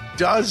the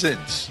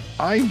dozens,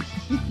 I mean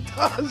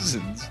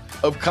dozens,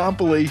 of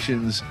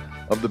compilations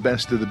of the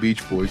best of the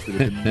Beach Boys that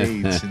have been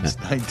made since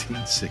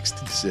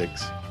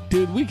 1966.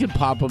 Dude, we could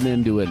pop them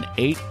into an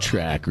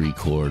 8-track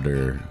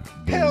recorder.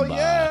 Hell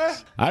yeah!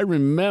 I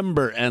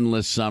remember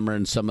Endless Summer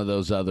and some of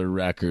those other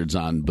records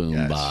on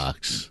Boombox.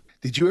 Yes.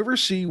 Did you ever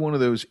see one of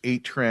those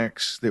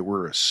 8-tracks that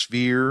were a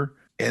sphere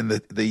and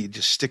they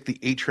just stick the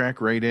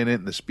 8-track right in it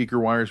and the speaker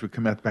wires would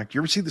come out the back? Do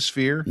you ever see the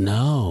sphere?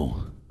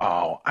 No.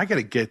 Oh, I got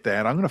to get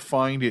that. I'm going to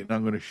find it and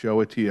I'm going to show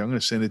it to you. I'm going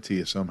to send it to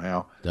you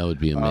somehow. That would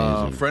be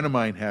amazing. A friend of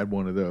mine had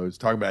one of those.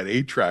 Talking about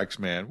 8-tracks,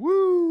 man.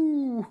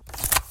 Woo!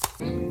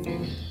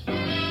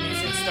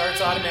 Music starts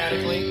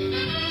automatically.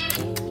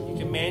 You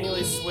can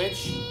manually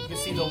switch. You can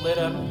see the lit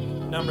up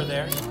number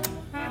there.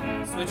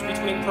 Switch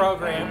between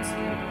programs.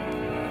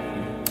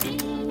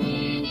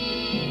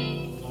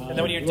 And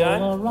then when you're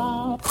done,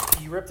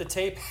 you rip the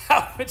tape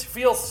out, which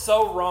feels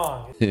so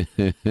wrong.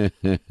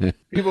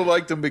 People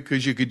liked them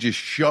because you could just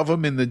shove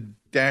them in the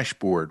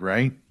dashboard,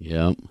 right?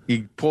 Yep.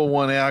 You pull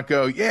one out,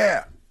 go,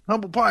 yeah,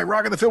 Humble Pie,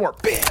 Rockin' the Fillmore.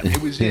 Bam!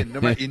 It was in.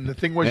 And the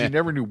thing was, you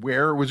never knew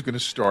where it was going to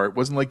start. It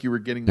wasn't like you were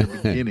getting the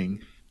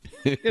beginning.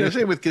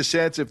 Same with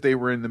cassettes if they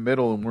were in the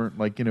middle and weren't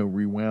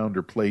rewound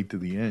or played to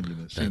the end.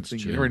 Same thing.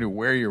 True. You never knew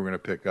where you were going to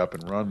pick up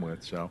and run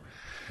with. So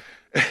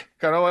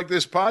kind of like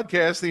this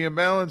podcast, The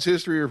Imbalanced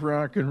History of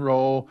Rock and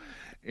Roll.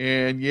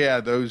 And yeah,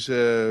 those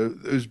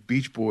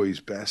Beach Boys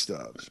best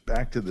ofs.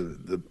 Back to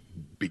the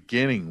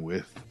beginning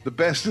with the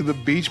best of the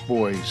Beach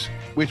Boys,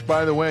 which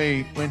by the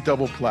way went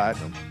double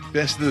platinum.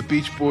 Best of the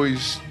Beach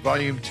Boys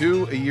Volume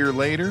 2 a year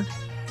later,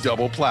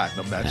 double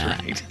platinum. That's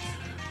right.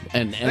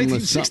 And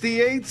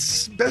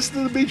 1968's Best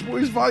of the Beach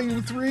Boys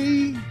Volume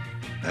 3,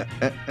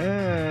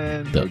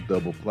 and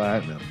double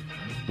platinum.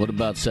 What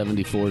about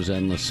 74's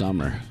Endless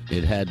Summer?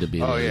 It had to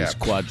be at least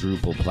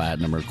quadruple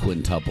platinum or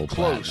quintuple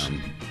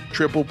platinum.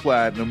 triple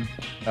platinum,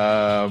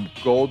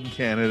 gold in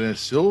Canada,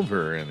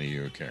 silver in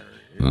the UK.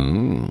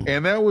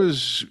 And that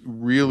was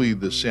really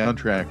the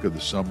soundtrack of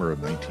the summer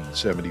of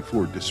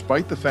 1974.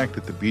 Despite the fact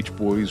that the Beach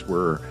Boys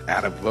were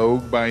out of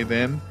vogue by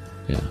then,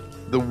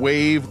 the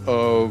wave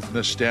of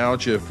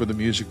nostalgia for the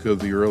music of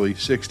the early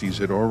 60s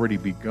had already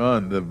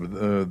begun.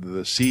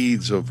 The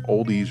seeds of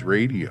oldies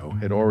radio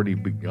had already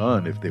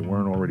begun, if they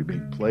weren't already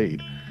being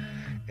played.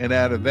 And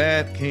out of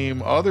that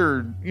came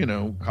other,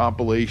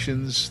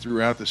 compilations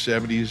throughout the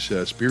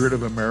 70s, Spirit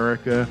of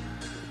America,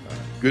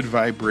 Good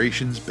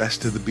Vibrations,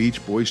 Best of the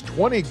Beach Boys,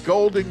 20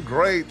 Golden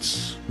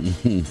Greats.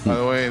 By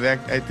the way,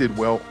 that did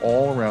well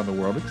all around the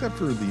world, except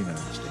for the United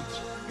States.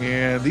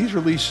 And these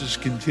releases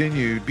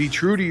continued. Be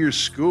True to Your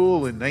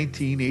School in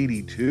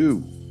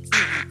 1982.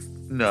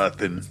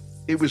 Nothing.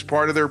 It was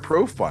part of their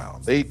profile.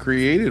 They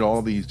created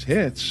all these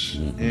hits,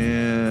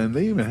 and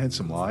they even had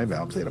some live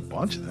albums. They had a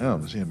bunch of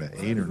them. They had about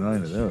 8 or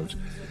 9 of those.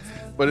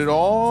 But it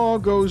all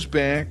goes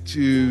back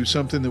to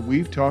something that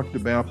we've talked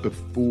about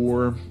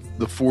before,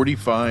 the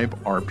 45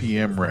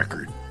 RPM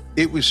record.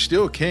 It was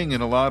still king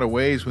in a lot of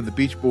ways when the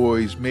Beach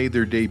Boys made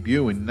their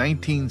debut in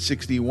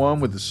 1961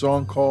 with a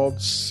song called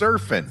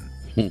Surfin'.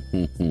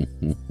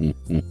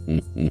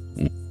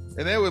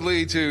 And that would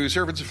lead to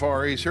Surfin'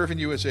 Safari, Surfin'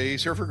 USA,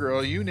 Surfer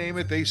Girl, you name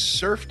it, they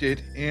surfed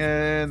it,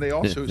 and they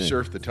also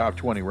surfed the top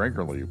 20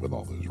 regularly with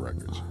all those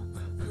records.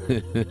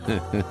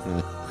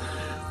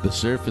 The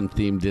surfing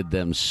theme did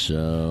them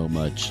so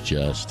much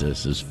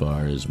justice as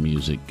far as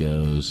music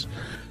goes.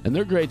 And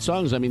they're great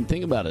songs. I mean,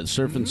 think about it.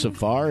 Surfing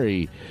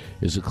Safari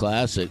is a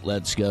classic.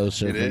 Let's go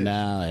surfing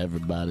now.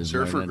 Everybody's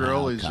Surfer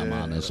Girl out. is Come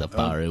on a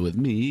safari with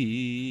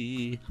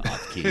me.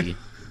 Off key.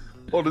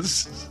 Well,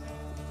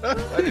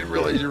 I didn't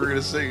realize you were going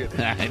to sing it.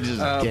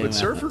 But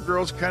Surfer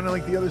Girl's kind of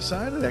like the other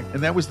side of that.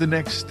 And that was the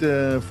next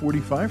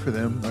 45 for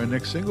them, our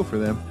next single for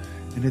them.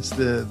 And it's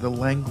the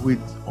languid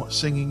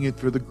singing it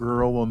for the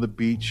girl on the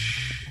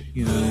beach,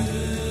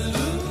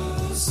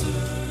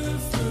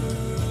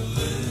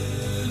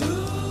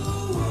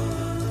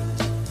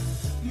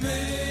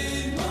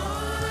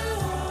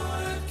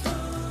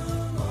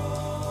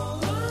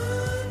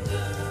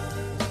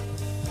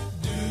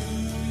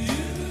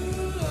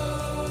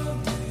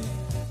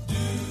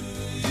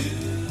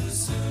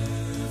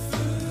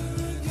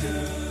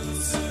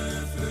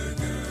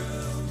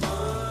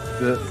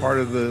 The part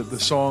of the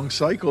song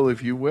cycle,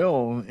 if you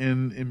will,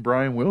 in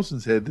Brian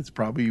Wilson's head, that's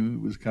probably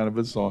was kind of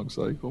a song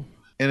cycle.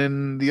 And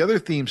then the other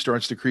theme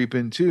starts to creep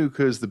in too,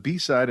 because the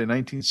B-side of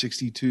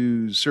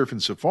 1962's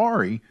Surfin'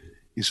 Safari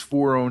is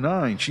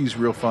 409. She's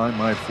real fine,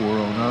 my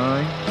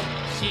 409.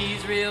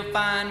 She's real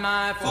fine,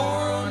 my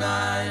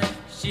 409.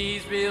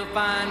 She's real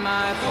fine,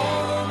 my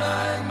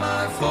 409,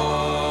 my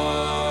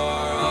 409.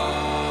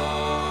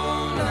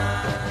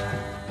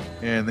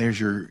 And there's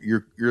your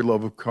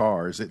love of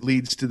cars. It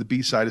leads to the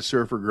B-side of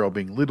Surfer Girl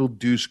being Little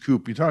Deuce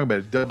Coupe. You're talking about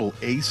a double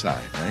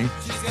A-side, right?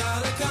 She's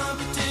got a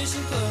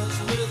competition clutch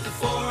with the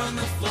 4 on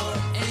the floor,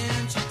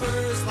 and she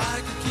purrs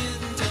like a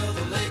kitten till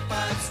the lake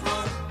pipes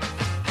roar.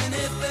 And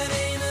if that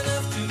ain't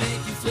enough to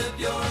make you flip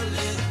your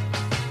lid,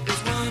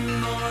 there's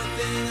one more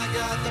thing. I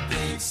got the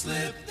pink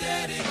slip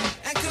daddy,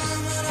 and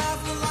coming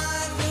off the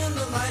line when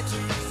the light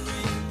turns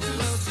green,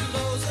 she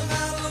blows them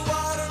out of the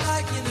water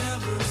like you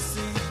never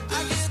seen.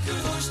 I get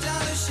pushed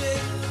out of shape,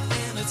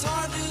 and it's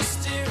hard to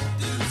steer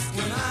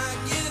when I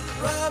get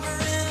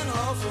rubber in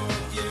all 4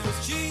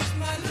 gears. She's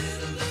my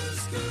little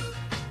loose coupe.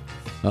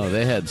 Oh,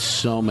 they had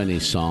so many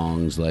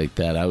songs like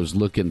that. I was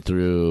looking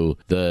through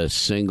the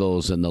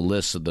singles and the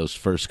list of those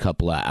first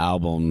couple of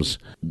albums,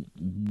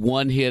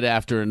 one hit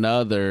after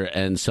another,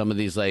 and some of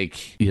these,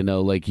 like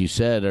you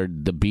said, are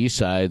the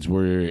B-sides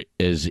were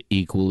as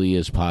equally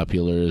as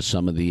popular as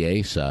some of the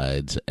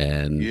A-sides.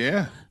 And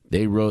yeah.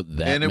 They wrote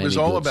that, and it was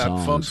all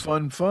about songs.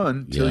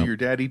 fun till your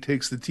daddy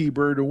takes the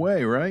T-Bird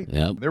away, right?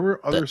 Yep. There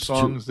were other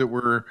songs that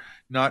were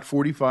not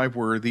 45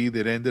 worthy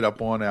that ended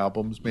up on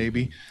albums,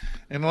 maybe.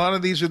 And a lot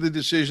of these are the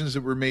decisions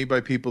that were made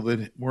by people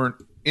that weren't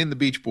in the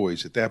Beach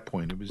Boys at that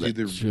point. It was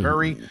either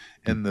Murray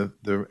and the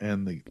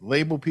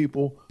label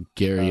people.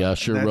 Gary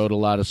Usher wrote a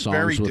lot of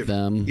songs with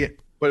them. Yeah,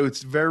 but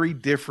it's very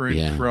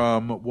different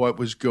from what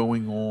was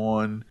going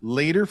on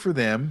later for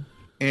them,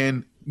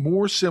 and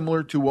more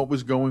similar to what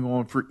was going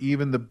on for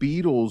even the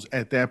Beatles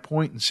at that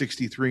point in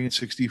 63 and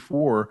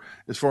 64,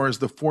 as far as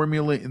the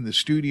formula in the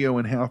studio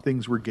and how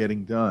things were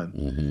getting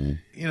done.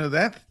 Mm-hmm.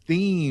 That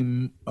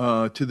theme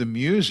to the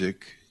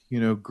music,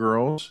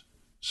 girls,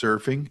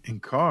 surfing,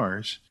 and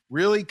cars,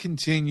 really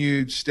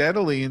continued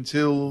steadily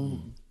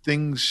until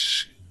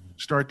things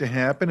start to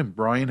happen and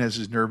Brian has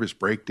his nervous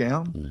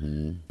breakdown.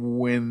 Mm-hmm.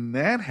 When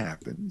that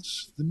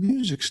happens, the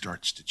music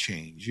starts to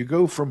change. You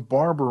go from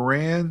Barbara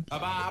Ann.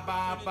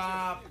 Barbara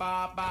Ann.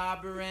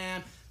 Barbara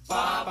Ann.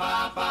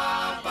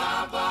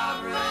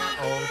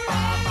 Oh,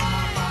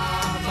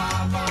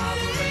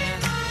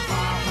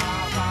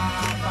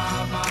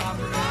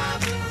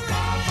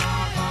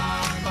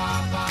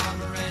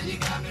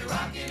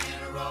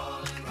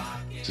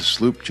 to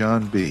Sloop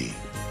John B.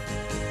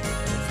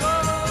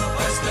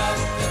 West up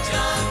the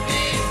John B.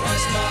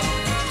 West up.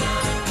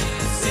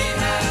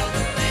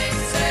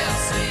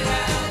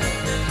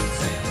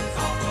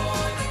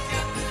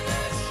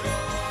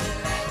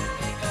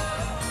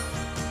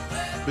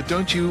 But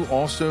don't you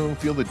also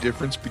feel the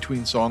difference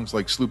between songs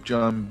like Sloop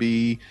John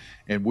B.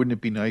 and Wouldn't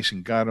It Be Nice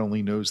and God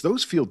Only Knows?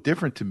 Those feel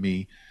different to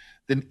me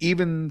than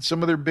even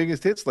some of their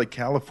biggest hits like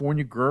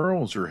California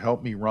Girls or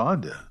Help Me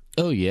Rhonda.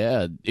 Oh,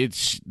 yeah.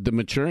 It's the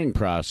maturing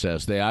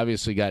process. They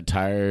obviously got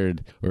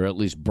tired, or at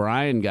least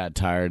Brian got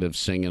tired of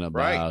singing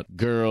about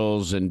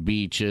girls and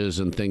beaches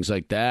and things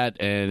like that.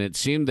 And it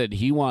seemed that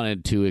he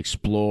wanted to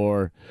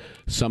explore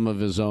some of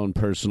his own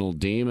personal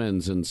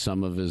demons and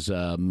some of his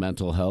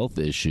mental health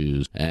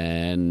issues.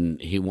 And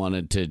he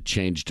wanted to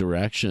change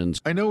directions.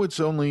 I know it's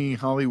only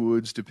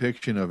Hollywood's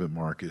depiction of it,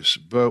 Marcus,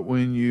 but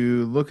when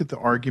you look at the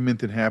argument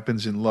that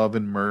happens in Love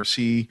and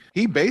Mercy,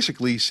 he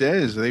basically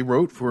says they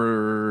wrote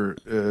for,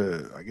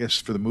 I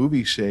guess for the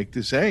movie's sake,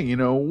 to say, you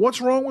know,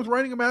 what's wrong with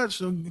writing about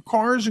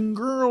cars and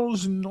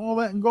girls and all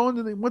that and going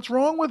to the, what's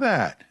wrong with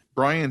that?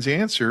 Brian's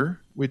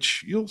answer,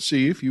 which you'll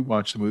see if you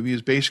watch the movie,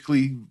 is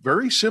basically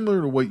very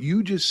similar to what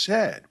you just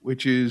said,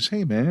 which is,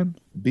 hey, man,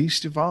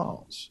 beast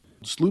evolves.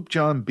 Sloop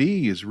John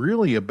B. is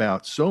really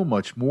about so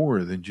much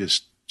more than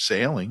just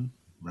sailing,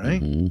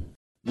 right? Mm-hmm.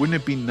 Wouldn't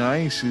It Be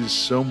Nice is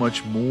so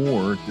much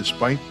more,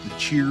 despite the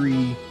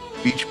cheery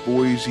Beach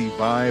Boys-y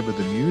vibe of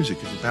the music.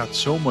 It's about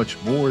so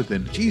much more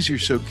than, geez, you're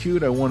so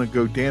cute, I want to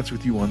go dance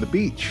with you on the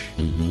beach.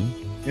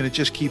 Mm-hmm. And it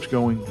just keeps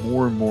going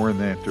more and more in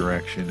that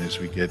direction as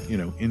we get, you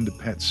know, into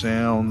Pet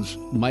Sounds.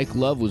 Mike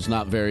Love was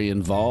not very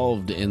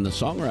involved in the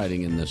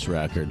songwriting in this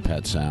record,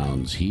 Pet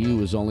Sounds. He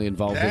was only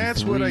involved in 3 songs.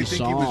 That's what I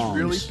think he was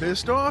really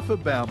pissed off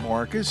about,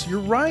 Marcus. You're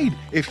right.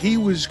 If he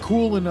was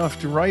cool enough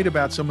to write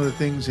about some of the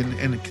things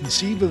and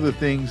conceive of the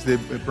things that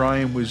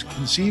Brian was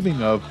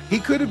conceiving of, he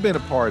could have been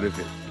a part of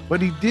it.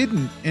 But he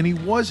didn't, and he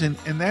wasn't,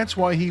 and that's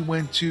why he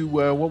went to,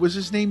 what was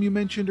his name you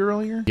mentioned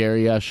earlier?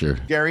 Gary Usher.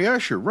 Gary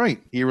Usher, right.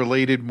 He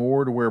related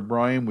more to where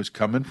Brian was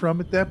coming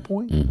from at that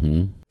point.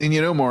 Mm-hmm. And you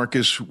know,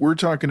 Marcus, we're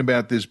talking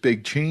about this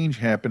big change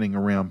happening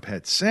around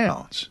Pet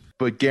Sounds.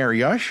 But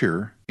Gary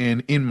Usher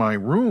and In My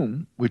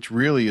Room, which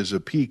really is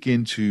a peek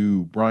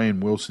into Brian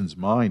Wilson's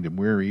mind and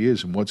where he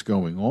is and what's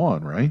going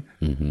on, right?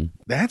 Mm-hmm.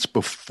 That's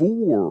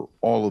before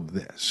all of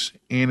this.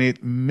 And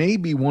it may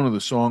be one of the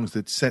songs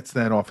that sets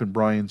that off in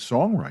Brian's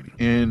songwriting.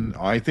 And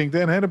I think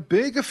that had a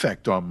big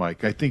effect on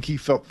Mike. I think he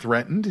felt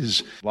threatened.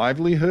 His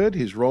livelihood,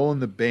 his role in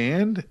the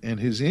band,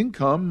 and his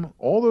income,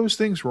 all those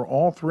things were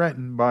all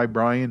threatened by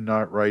Brian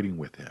not writing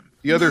with him.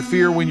 The other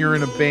fear when you're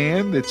in a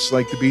band that's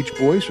like the Beach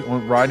Boys,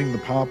 riding the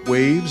pop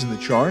waves in the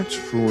charts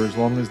for as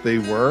long as they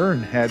were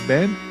and had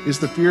been, is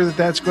the fear that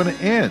that's going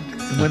to end.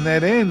 And when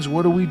that ends,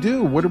 what do we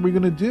do? What are we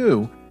going to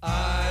do?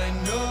 I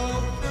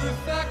know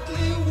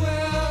perfectly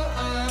well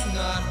I'm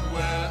not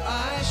where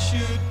I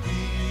should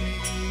be.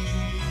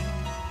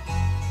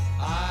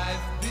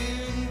 I've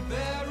been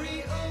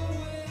very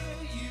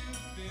away,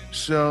 you've been...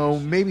 So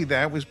maybe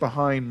that was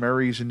behind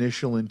Murray's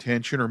initial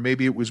intention, or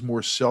maybe it was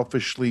more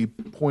selfishly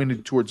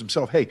pointed towards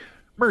himself. Hey,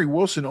 Murray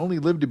Wilson only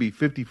lived to be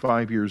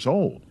 55 years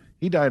old.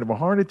 He died of a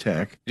heart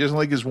attack, just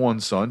like his one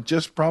son,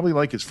 just probably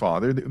like his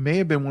father. It may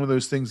have been one of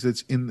those things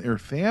that's in their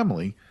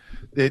family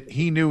that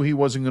he knew he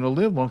wasn't going to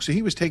live long, so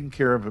he was taking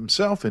care of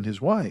himself and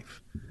his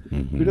wife,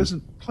 who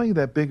doesn't play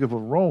that big of a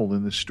role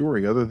in the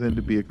story other than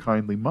to be a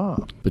kindly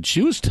mom. But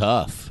she was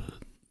tough.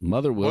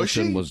 Mother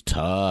Wilson was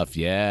tough,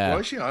 yeah.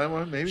 Was she? I don't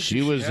know, maybe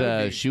she was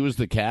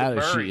the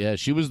cat.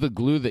 She was the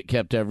glue that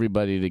kept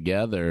everybody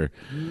together,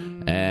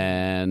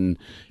 and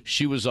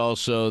she was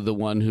also the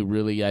one who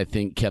really, I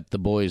think, kept the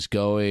boys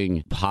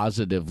going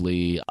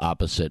positively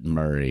opposite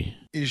Murray.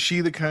 Is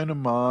she the kind of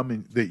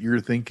mom that you're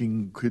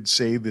thinking could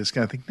say this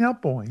kind of thing? Now,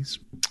 boys,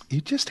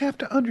 you just have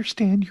to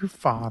understand your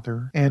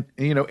father. And,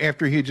 you know,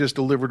 after he had just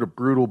delivered a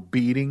brutal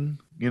beating,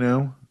 you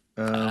know,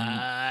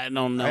 I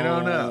don't know.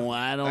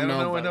 I don't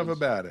know enough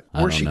about it.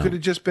 Or she could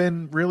have just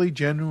been really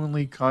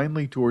genuinely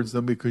kindly towards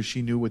them because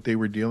she knew what they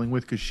were dealing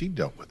with, because she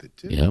dealt with it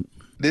too. Yep.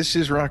 This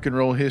is rock and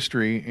roll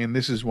history, and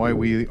this is why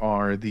we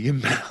are the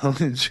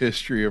imbalanced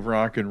history of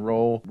rock and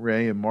roll.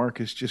 Ray and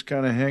Marcus just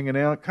kind of hanging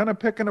out, kind of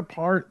picking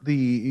apart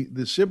the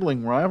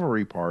sibling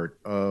rivalry part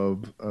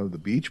of the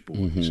Beach Boys.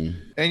 Mm-hmm.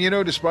 And, you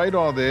know, despite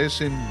all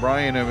this, and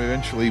Brian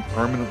eventually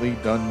permanently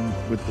done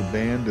with the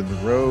band and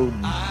the road.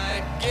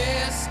 I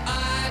guess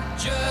I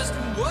just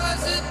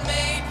wasn't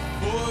made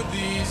for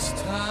these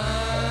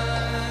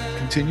times.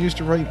 Continues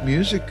to write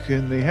music,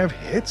 and they have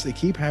hits. They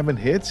keep having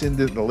hits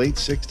into the late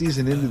 60s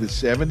and into the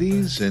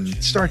 70s, and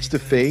it starts to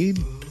fade.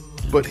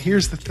 But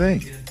here's the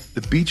thing.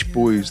 The Beach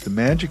Boys, the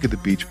magic of the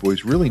Beach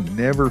Boys really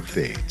never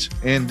fades.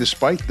 And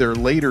despite their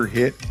later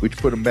hit, which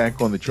put them back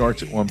on the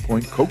charts at one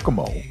point,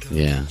 Kokomo.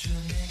 Yeah.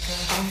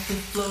 Off the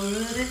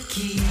Florida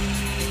Keys,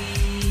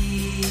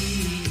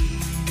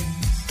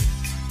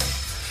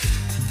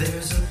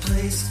 there's a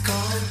place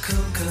called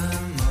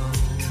Kokomo.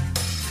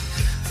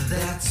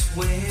 That's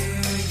where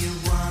you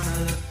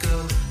wanna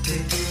go to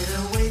get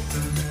away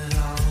from it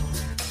all.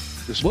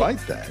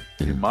 Despite that,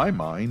 in my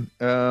mind,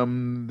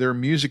 their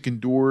music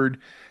endured,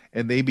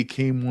 and they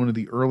became one of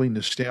the early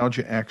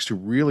nostalgia acts to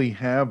really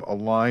have a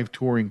live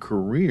touring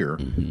career,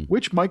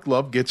 which Mike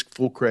Love gets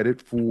full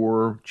credit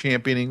for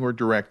championing or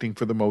directing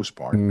for the most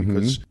part,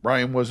 because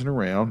Brian wasn't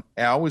around.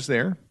 Al was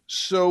there.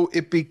 So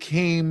it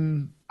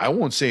became, I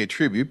won't say a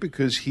tribute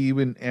because he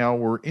and Al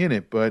were in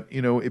it, but,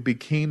 it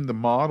became the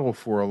model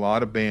for a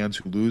lot of bands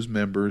who lose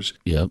members,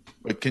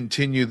 but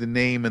continue the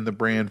name and the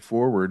brand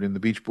forward, and the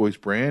Beach Boys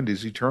brand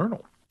is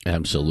eternal.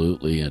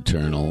 Absolutely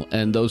eternal.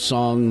 And those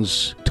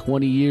songs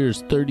 20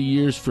 years, 30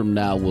 years from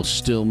now will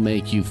still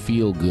make you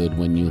feel good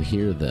when you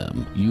hear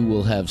them. You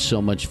will have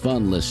so much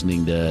fun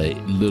listening to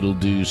Little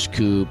Deuce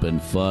Coupe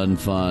and Fun,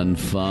 Fun,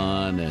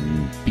 Fun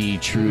and Be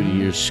True to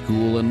Your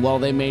School. And while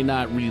they may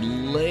not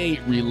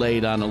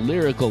relate on a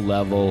lyrical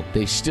level,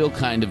 they still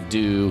kind of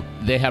do.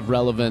 They have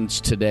relevance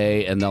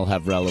today, and they'll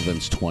have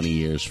relevance 20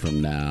 years from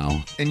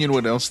now. And you know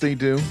what else they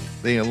do?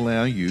 They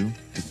allow you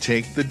to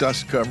take the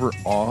dust cover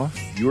off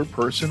your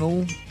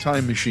personal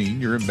time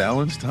machine, your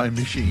imbalanced time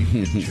machine,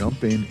 and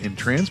jump in and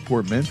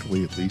transport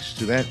mentally, at least,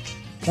 to that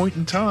point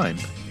in time.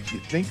 If you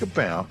think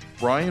about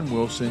Brian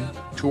Wilson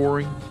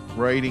touring,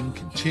 writing,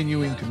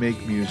 continuing to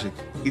make music,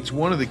 it's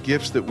one of the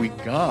gifts that we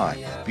got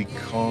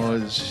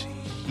because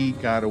he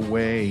got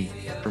away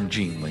from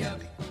Gene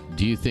Landy.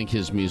 Do you think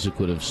his music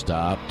would have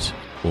stopped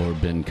or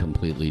been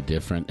completely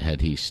different had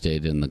he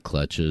stayed in the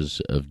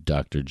clutches of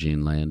Dr.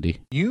 Gene Landy?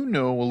 You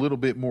know a little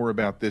bit more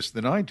about this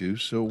than I do,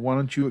 so why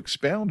don't you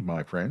expound,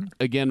 my friend?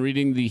 Again,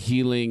 reading The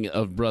Healing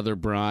of Brother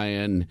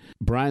Brian,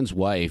 Brian's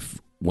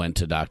wife went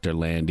to Dr.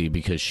 Landy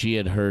because she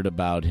had heard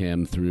about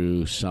him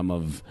through some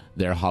of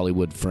their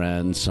Hollywood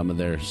friends, some of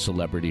their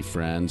celebrity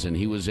friends, and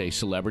he was a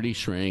celebrity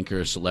shrink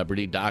or a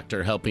celebrity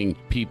doctor helping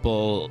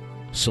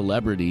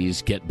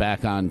celebrities get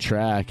back on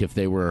track if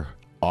they were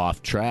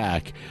off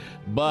track.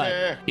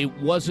 But it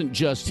wasn't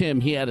just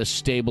him. He had a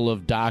stable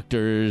of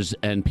doctors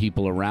and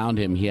people around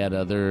him. He had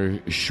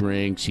other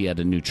shrinks. He had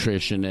a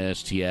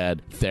nutritionist. He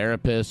had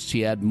therapists.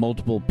 He had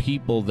multiple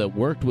people that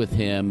worked with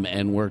him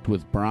and worked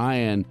with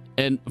Brian.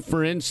 And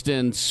for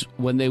instance,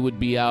 when they would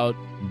be out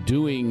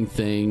doing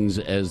things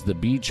as the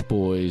Beach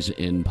Boys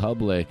in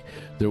public,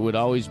 there would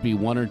always be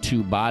one or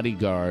two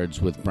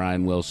bodyguards with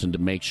Brian Wilson to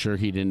make sure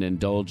he didn't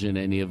indulge in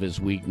any of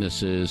his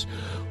weaknesses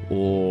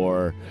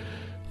or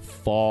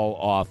fall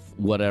off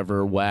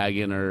whatever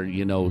wagon or,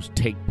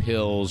 take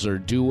pills or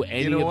do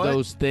any of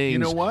those things. You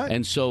know what?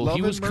 And so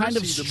he was kind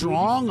of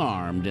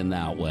strong-armed in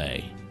that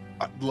way.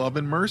 Love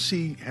and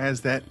Mercy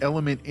has that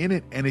element in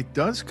it, and it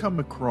does come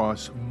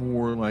across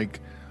more like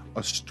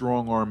a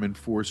strong-arm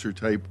enforcer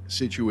type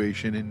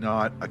situation and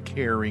not a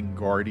caring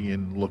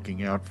guardian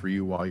looking out for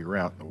you while you're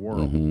out in the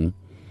world.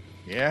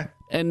 Yeah.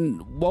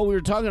 And while we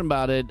were talking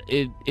about it,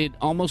 it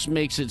almost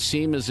makes it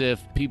seem as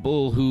if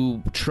people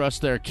who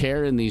trust their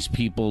care in these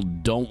people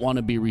don't want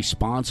to be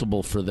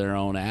responsible for their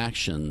own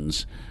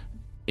actions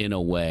in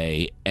a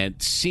way.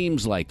 It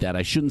seems like that.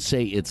 I shouldn't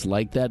say it's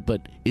like that,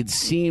 but it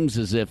seems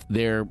as if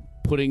they're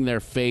putting their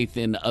faith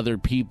in other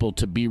people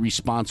to be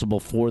responsible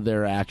for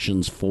their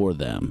actions for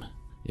them,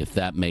 if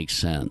that makes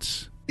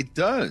sense. It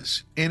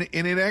does. And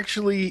it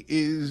actually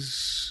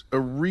is a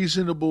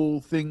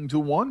reasonable thing to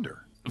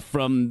wonder.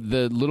 From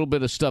the little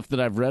bit of stuff that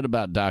I've read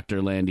about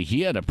Dr. Landy,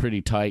 he had a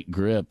pretty tight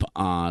grip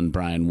on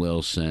Brian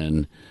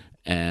Wilson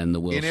and the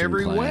Wilson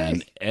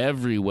clan.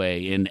 Every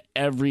way, in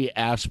every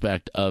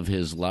aspect of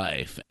his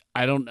life.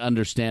 I don't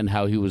understand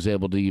how he was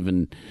able to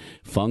even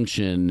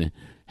function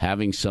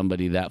having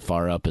somebody that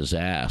far up his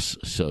ass,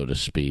 so to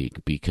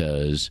speak,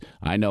 because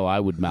I know I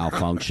would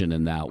malfunction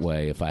in that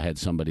way if I had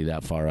somebody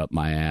that far up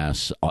my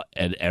ass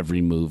at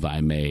every move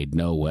I made.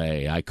 No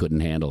way. I couldn't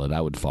handle it.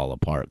 I would fall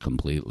apart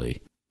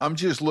completely. I'm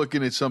just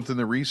looking at something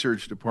the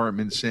research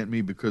department sent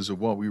me because of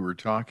what we were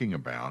talking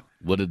about.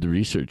 What did the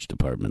research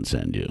department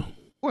send you?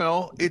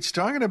 Well, it's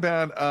talking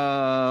about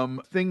a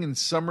thing in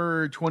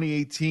summer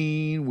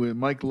 2018 with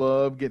Mike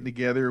Love getting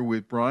together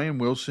with Brian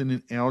Wilson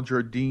and Al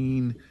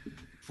Jardine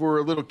for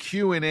a little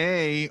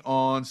Q&A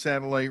on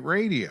satellite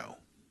radio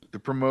to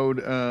promote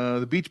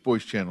the Beach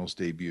Boys channel's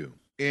debut.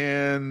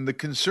 And the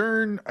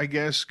concern, I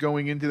guess,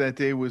 going into that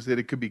day was that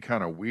it could be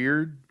kind of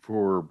weird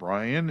for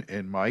Brian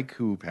and Mike,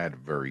 who've had a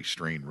very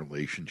strained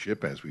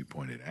relationship, as we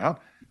pointed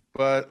out.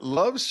 But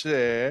Love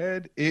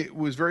said it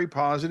was very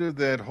positive,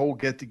 that whole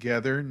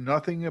get-together.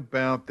 Nothing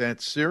about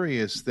that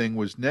serious thing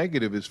was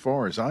negative as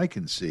far as I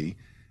can see.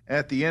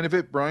 At the end of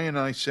it, Brian and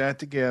I sat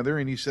together,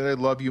 and he said, "I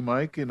love you,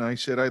 Mike," and I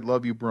said, "I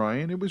love you,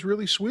 Brian." It was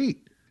really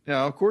sweet.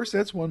 Now, of course,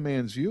 that's one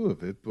man's view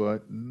of it,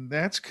 but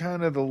that's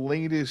kind of the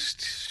latest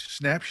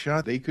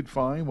snapshot they could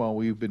find while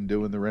we've been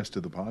doing the rest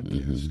of the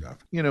podcast stuff.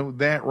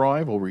 That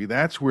rivalry,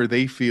 that's where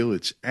they feel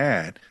it's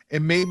at.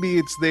 And maybe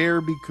it's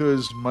there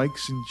because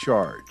Mike's in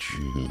charge,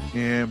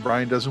 and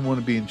Brian doesn't want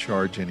to be in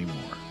charge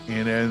anymore.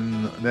 And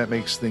then that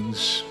makes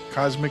things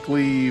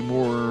cosmically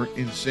more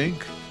in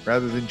sync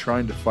rather than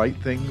trying to fight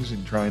things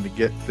and trying to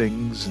get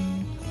things.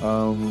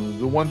 And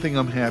the one thing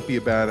I'm happy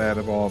about out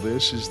of all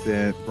this is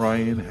that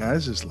Brian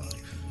has his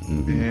life.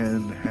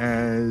 and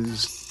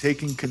has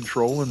taken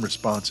control and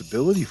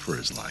responsibility for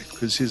his life,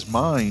 because his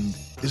mind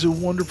is a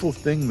wonderful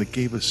thing that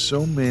gave us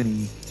so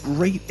many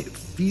great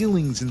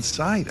feelings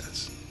inside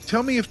us.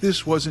 Tell me if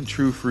this wasn't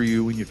true for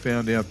you when you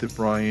found out that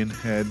Brian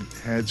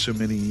had so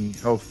many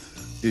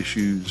health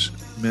issues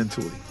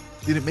mentally.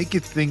 Did it make you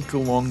think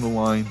along the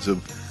lines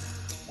of,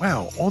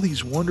 wow, all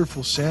these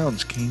wonderful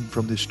sounds came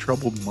from this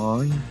troubled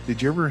mind?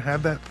 Did you ever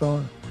have that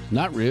thought?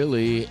 Not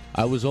really.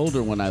 I was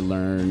older when I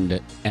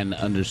learned and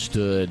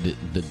understood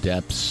the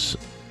depths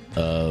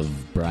of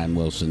Brian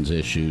Wilson's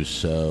issues,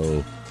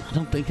 so I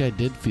don't think I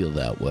did feel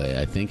that way.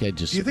 I think I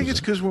just... Do you think it's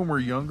because when we're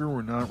younger,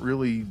 we're not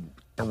really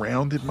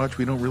around it much?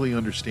 We don't really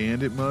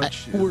understand it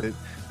much? That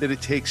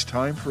it takes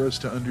time for us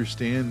to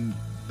understand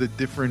the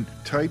different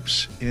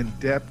types and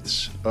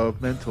depths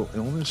of mental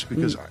illness?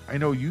 Because I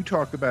know you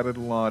talk about it a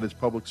lot as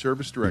public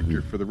service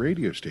director for the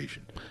radio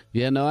station.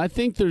 Yeah, no, I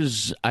think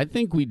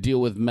we deal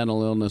with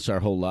mental illness our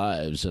whole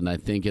lives, and I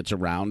think it's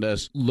around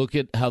us. Look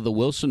at how the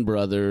Wilson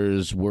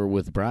brothers were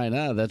with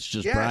Brian. That's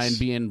just Brian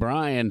being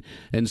Brian.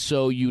 And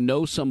so you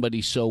know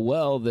somebody so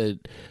well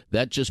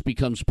that just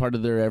becomes part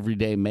of their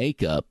everyday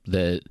makeup,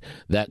 that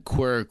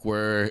quirk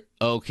where,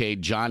 okay,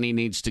 Johnny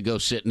needs to go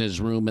sit in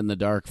his room in the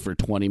dark for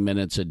 20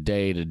 minutes a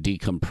day to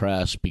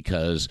decompress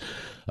because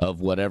of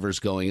whatever's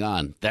going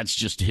on. That's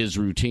just his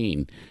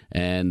routine,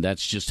 and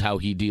that's just how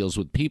he deals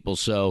with people.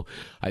 So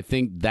I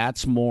think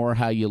that's more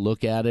how you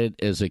look at it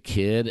as a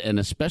kid, and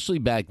especially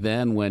back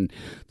then when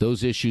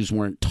those issues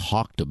weren't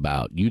talked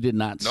about. You did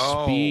not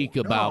speak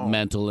about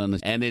mental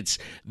illness, and it's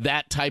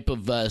that type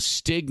of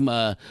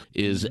stigma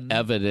is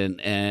evident.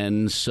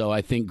 And so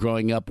I think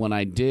growing up when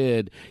I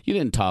did, you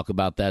didn't talk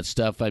about that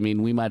stuff. I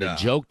mean, we might have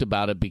joked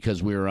about it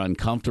because we were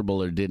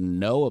uncomfortable or didn't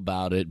know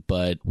about it,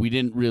 but we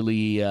didn't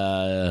really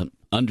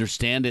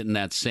understand it in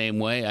that same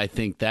way. I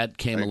think that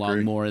came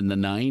along more in the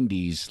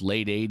 90s,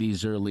 late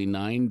 80s, early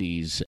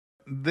 90s.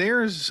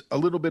 There's a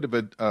little bit of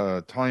a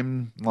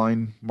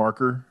timeline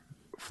marker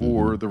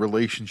for the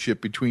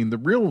relationship between the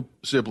real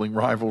sibling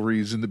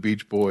rivalries in the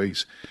Beach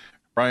Boys.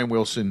 Brian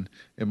Wilson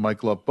and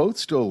Mike Love, both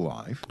still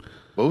alive,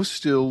 both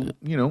still,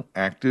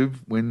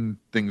 active when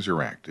things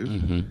are active,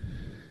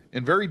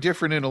 and very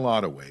different in a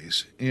lot of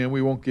ways. And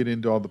we won't get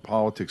into all the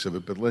politics of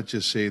it, but let's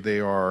just say they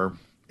are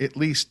at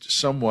least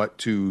somewhat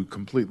to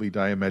completely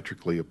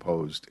diametrically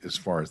opposed as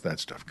far as that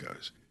stuff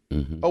goes.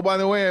 Oh, by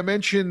the way, I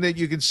mentioned that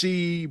you can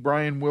see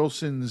Brian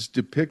Wilson's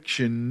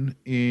depiction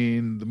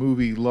in the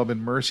movie Love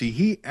and Mercy.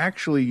 He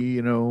actually,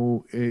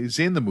 is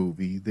in the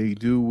movie. They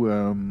do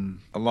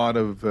a lot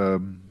of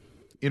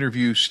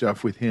interview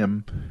stuff with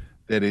him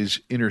that is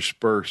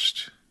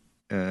interspersed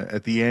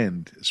at the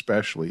end,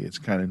 especially. It's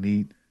kind of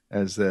neat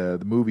as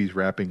the movie's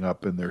wrapping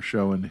up and they're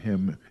showing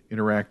him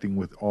interacting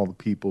with all the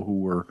people who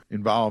were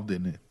involved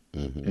in it.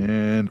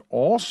 And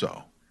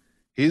also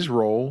his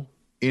role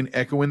in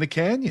Echo in the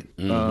Canyon,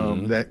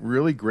 that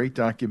really great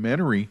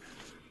documentary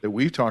that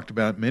we've talked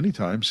about many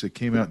times that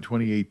came out in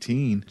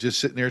 2018, just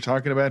sitting there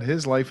talking about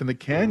his life in the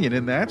canyon.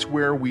 And that's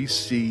where we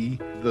see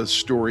the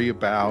story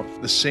about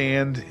the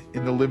sand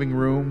in the living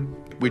room,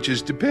 which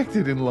is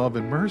depicted in Love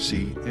and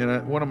Mercy.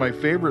 And one of my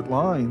favorite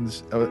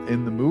lines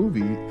in the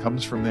movie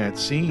comes from that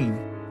scene.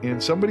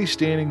 And somebody's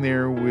standing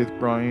there with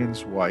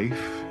Brian's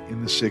wife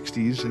in the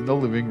 60s in the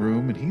living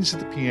room, and he's at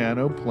the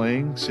piano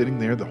playing, sitting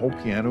there, the whole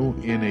piano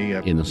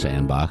in the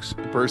sandbox.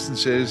 The person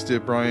says to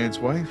Brian's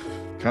wife,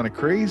 "Kind of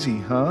crazy,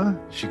 huh?"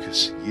 She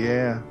goes,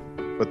 "Yeah,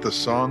 but the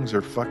songs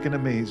are fucking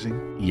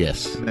amazing."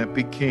 Yes. And that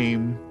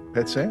became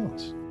Pet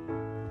Sounds.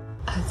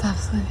 That's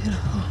absolutely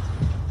beautiful.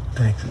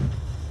 Thanks.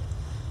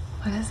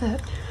 What is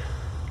it?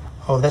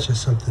 Oh, that's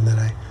just something that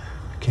I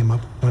came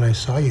up when I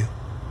saw you.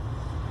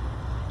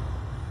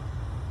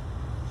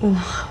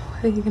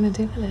 What are you gonna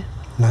do with it?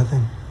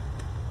 Nothing.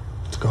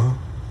 It's gone.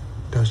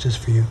 That was just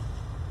for you.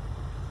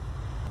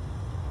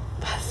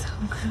 That's so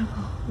incredible.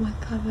 Oh my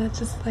God, that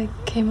just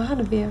came out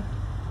of you.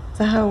 Is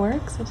that how it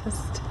works? It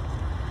just...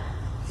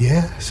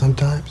 Yeah,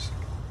 sometimes.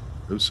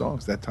 Those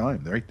songs, that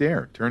time, right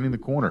there, turning the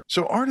corner.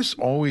 So artists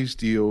always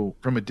deal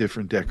from a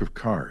different deck of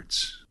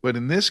cards. But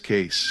in this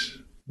case,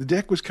 the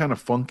deck was kind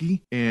of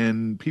funky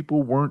and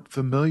people weren't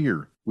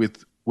familiar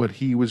with what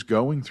he was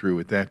going through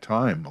at that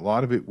time. A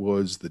lot of it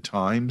was the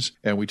times.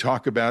 And we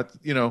talk about,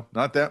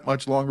 not that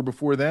much longer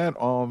before that,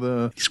 all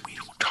the... We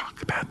don't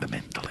talk about the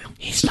mental illness.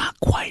 He's not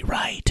quite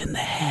right in the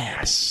head.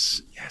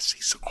 Yes,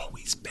 he's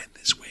always been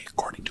this way,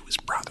 according to his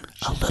brothers.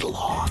 A little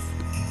off.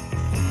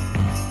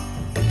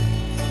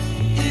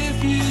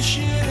 If you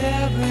should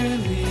ever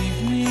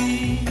leave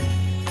me,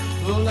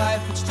 the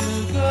life would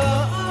still go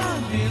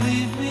on,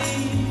 believe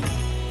me.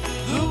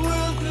 The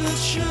world could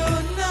show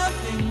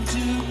nothing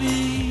to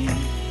me.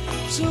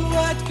 So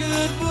what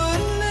good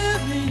would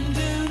living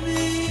do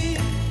me?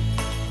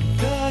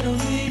 God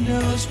only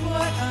knows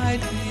what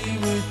I'd be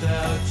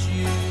without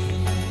you.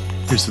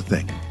 Here's the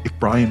thing. If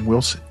Brian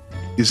Wilson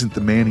isn't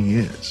the man he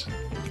is,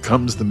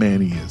 becomes the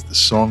man he is, the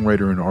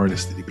songwriter and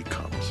artist that he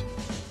becomes,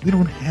 we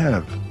don't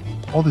have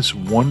all this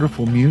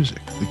wonderful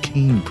music that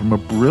came from a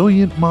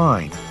brilliant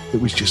mind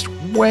that was just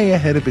way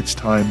ahead of its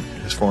time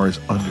as far as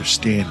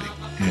understanding.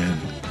 And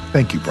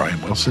thank you,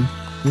 Brian Wilson.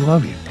 We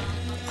love you.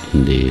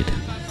 Indeed.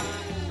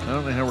 I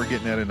don't know how we're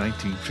getting out of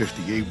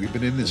 1958. We've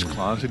been in this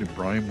closet in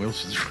Brian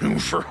Wilson's room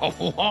for a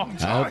long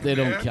time.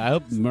 I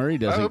hope Murray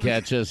doesn't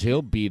catch us.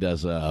 He'll beat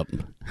us up.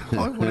 All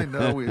I want to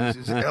know is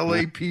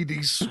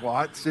LAPD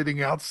SWAT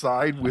sitting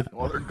outside with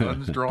all their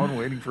guns drawn,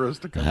 waiting for us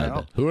to come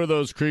out? Who are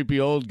those creepy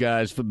old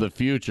guys from the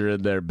future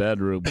in their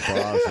bedroom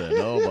closet?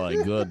 Oh, my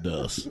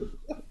goodness.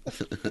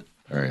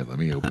 All right, let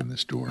me open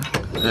this door.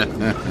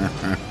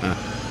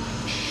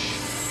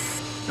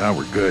 Now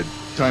we're good.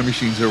 Time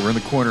machine's over in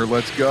the corner.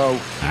 Let's go. All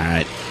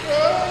right.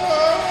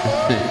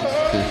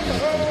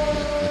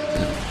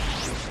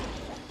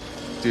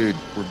 Dude,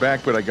 we're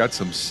back, but I got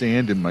some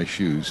sand in my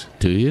shoes.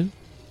 Do you?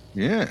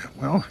 Yeah,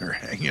 well, we're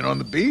hanging on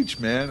the beach,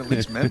 man, at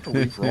least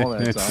mentally for all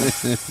that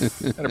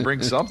time. Got to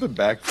bring something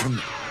back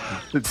from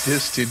the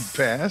distant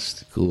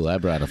past. Cool, I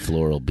brought a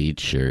floral beach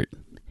shirt.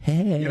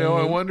 Hey. You know,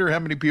 I wonder how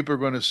many people are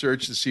going to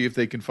search to see if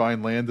they can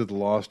find Land of the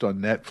Lost on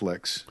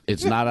Netflix.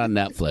 It's not on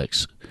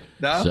Netflix.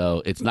 No?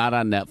 So it's not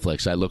on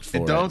Netflix. I looked for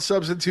and don't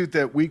substitute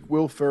that weak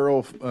Will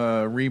Ferrell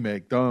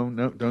remake. Don't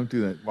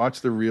do that.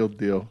 Watch the real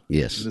deal.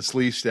 Yes. The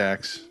Slee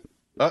Stacks.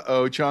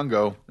 Uh-oh,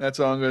 Chongo. That's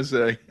all I'm going to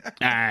say.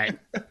 All right.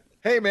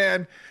 Hey,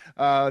 man.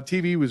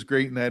 TV was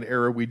great in that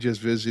era. We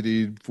just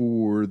visited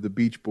for the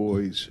Beach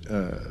Boys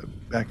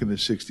back in the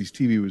 60s.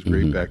 TV was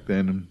great back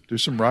then. And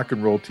there's some rock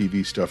and roll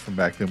TV stuff from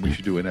back then we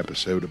should do an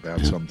episode about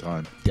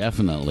sometime.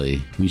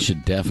 Definitely. We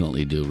should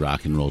definitely do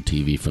rock and roll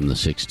TV from the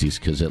 60s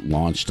because it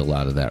launched a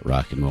lot of that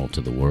rock and roll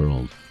to the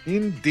world.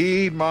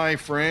 Indeed, my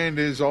friend.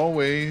 As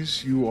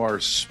always, you are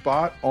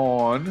spot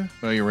on.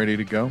 Are you ready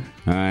to go?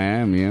 I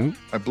am, you.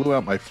 I blew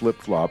out my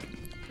flip-flop.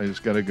 I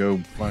just got to go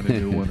find a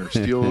new one or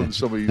steal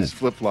somebody's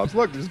flip-flops.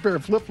 Look, there's a pair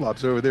of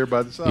flip-flops over there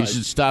by the side. You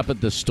should stop at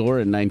the store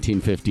in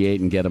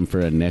 1958 and get them for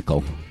a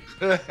nickel.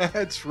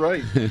 That's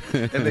right.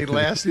 And they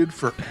lasted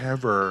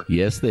forever.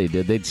 Yes, they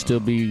did. They'd still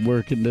be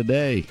working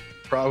today.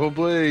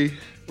 Probably.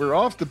 We're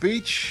off the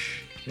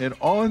beach and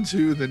on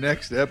to the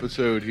next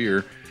episode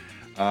here.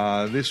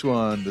 This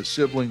one, the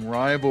sibling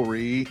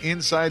rivalry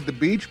inside the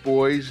Beach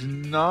Boys.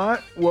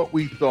 Not what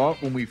we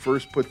thought when we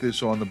first put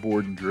this on the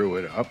board and drew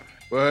it up.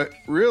 But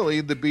really,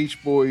 the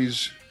Beach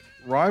Boys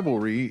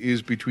rivalry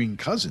is between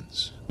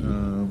cousins.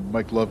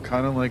 Mike Love,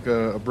 kind of like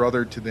a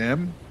brother to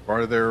them,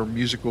 part of their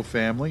musical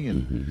family.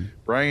 And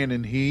Brian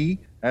and he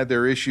had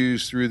their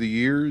issues through the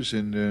years.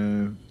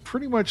 And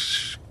pretty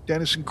much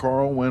Dennis and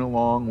Carl went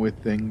along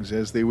with things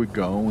as they would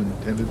go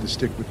and tended to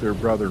stick with their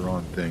brother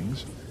on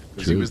things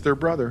because he was their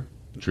brother.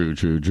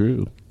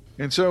 True.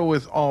 And so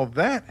with all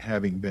that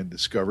having been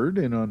discovered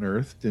and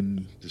unearthed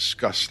and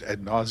discussed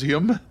ad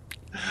nauseum,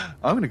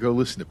 I'm going to go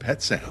listen to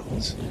Pet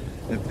Sounds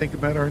and think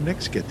about our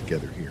next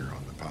get-together here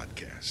on the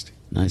podcast.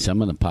 Nice. I'm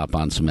going to pop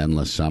on some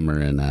Endless Summer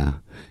and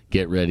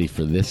get ready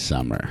for this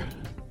summer.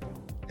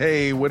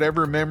 Hey,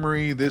 whatever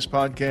memory this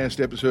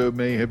podcast episode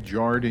may have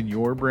jarred in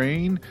your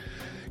brain,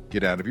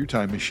 get out of your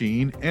time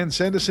machine and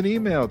send us an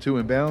email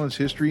to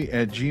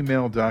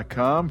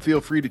imbalancehistory@gmail.com. Feel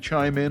free to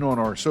chime in on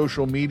our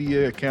social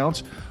media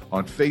accounts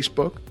on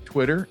Facebook,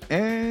 Twitter,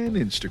 and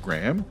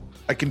Instagram.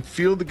 I can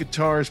feel the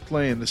guitars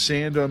playing, the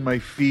sand on my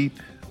feet,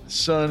 the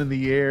sun in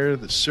the air,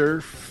 the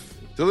surf.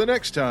 Till the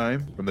next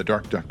time, from the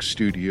Dark Duck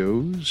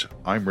Studios,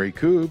 I'm Ray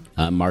Koob.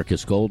 I'm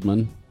Marcus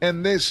Goldman.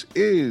 And this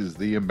is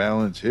the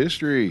Imbalance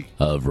History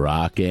of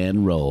Rock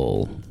and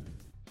Roll.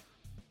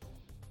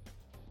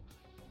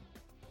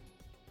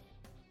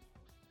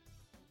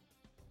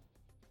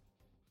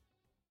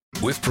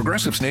 With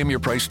Progressive's Name Your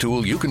Price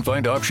tool, you can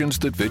find options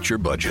that fit your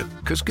budget,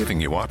 because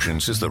giving you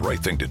options is the right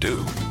thing to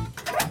do.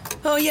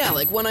 Oh yeah,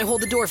 like when I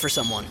hold the door for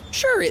someone.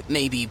 Sure, it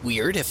may be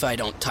weird if I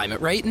don't time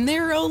it right, and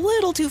they're a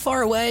little too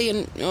far away,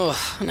 and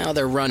now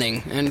they're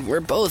running. And we're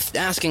both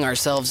asking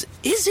ourselves,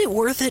 is it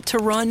worth it to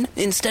run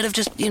instead of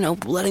just,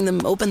 letting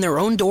them open their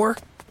own door?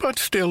 But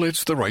still,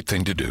 it's the right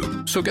thing to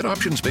do. So get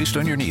options based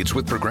on your needs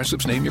with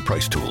Progressive's Name Your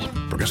Price tool.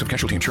 Progressive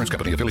Casualty Insurance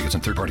Company, affiliates,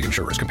 and third-party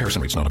insurers.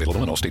 Comparison rates not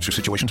available in all states or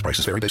situations.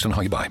 Prices vary based on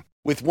how you buy.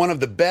 With one of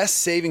the best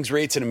savings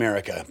rates in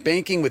America,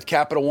 banking with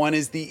Capital One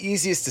is the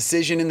easiest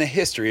decision in the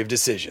history of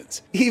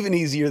decisions. Even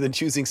easier than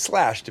choosing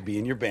Slash to be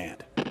in your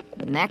band.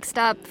 Next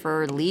up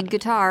for lead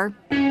guitar.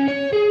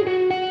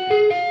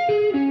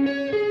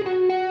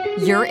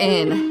 You're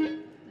in.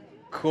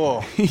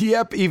 Cool.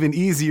 Yep, even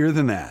easier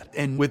than that.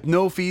 And with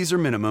no fees or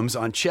minimums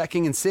on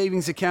checking and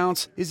savings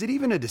accounts, is it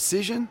even a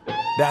decision?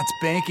 That's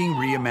banking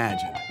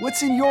reimagined.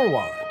 What's in your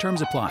wallet?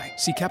 Terms apply.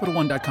 See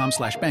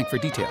CapitalOne.com/bank for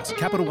details.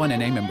 Capital One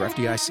N.A. member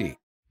FDIC.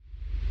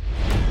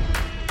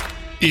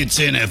 It's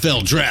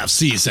NFL draft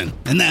season,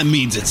 and that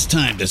means it's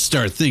time to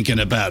start thinking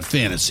about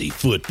fantasy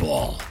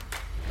football.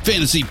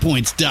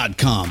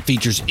 FantasyPoints.com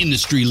features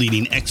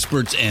industry-leading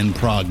experts and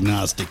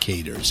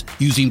prognosticators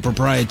using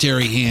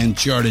proprietary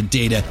hand-charted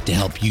data to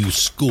help you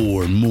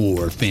score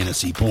more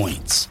fantasy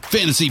points.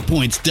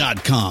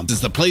 FantasyPoints.com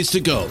is the place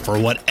to go for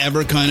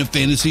whatever kind of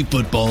fantasy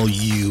football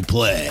you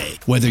play.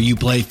 Whether you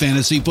play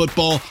fantasy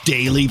football,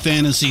 daily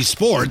fantasy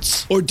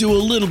sports, or do a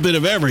little bit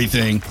of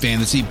everything,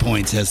 Fantasy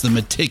Points has the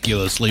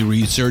meticulously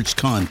researched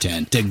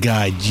content to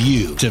guide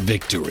you to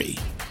victory.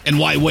 And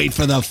why wait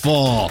for the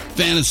fall?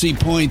 Fantasy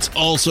Points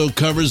also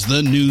covers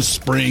the new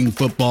spring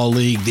football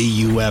league,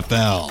 the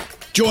UFL.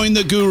 Join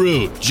the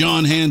guru,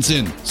 John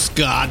Hansen,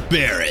 Scott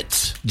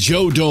Barrett,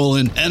 Joe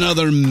Dolan, and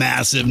other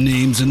massive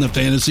names in the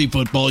fantasy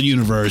football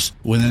universe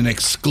with an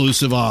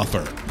exclusive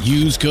offer.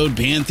 Use code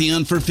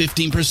Pantheon for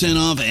 15%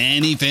 off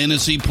any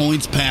Fantasy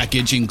Points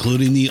package,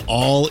 including the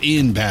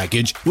all-in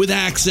package, with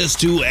access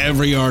to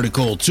every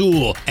article,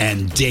 tool,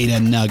 and data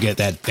nugget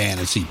that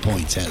Fantasy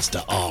Points has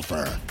to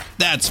offer.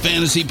 That's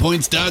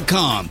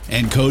FantasyPoints.com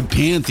and code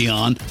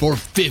Pantheon for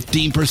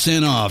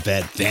 15% off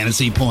at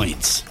Fantasy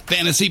Points.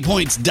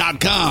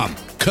 FantasyPoints.com,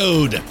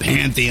 code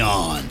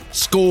Pantheon.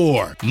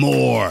 Score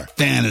more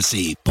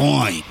fantasy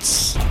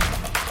points.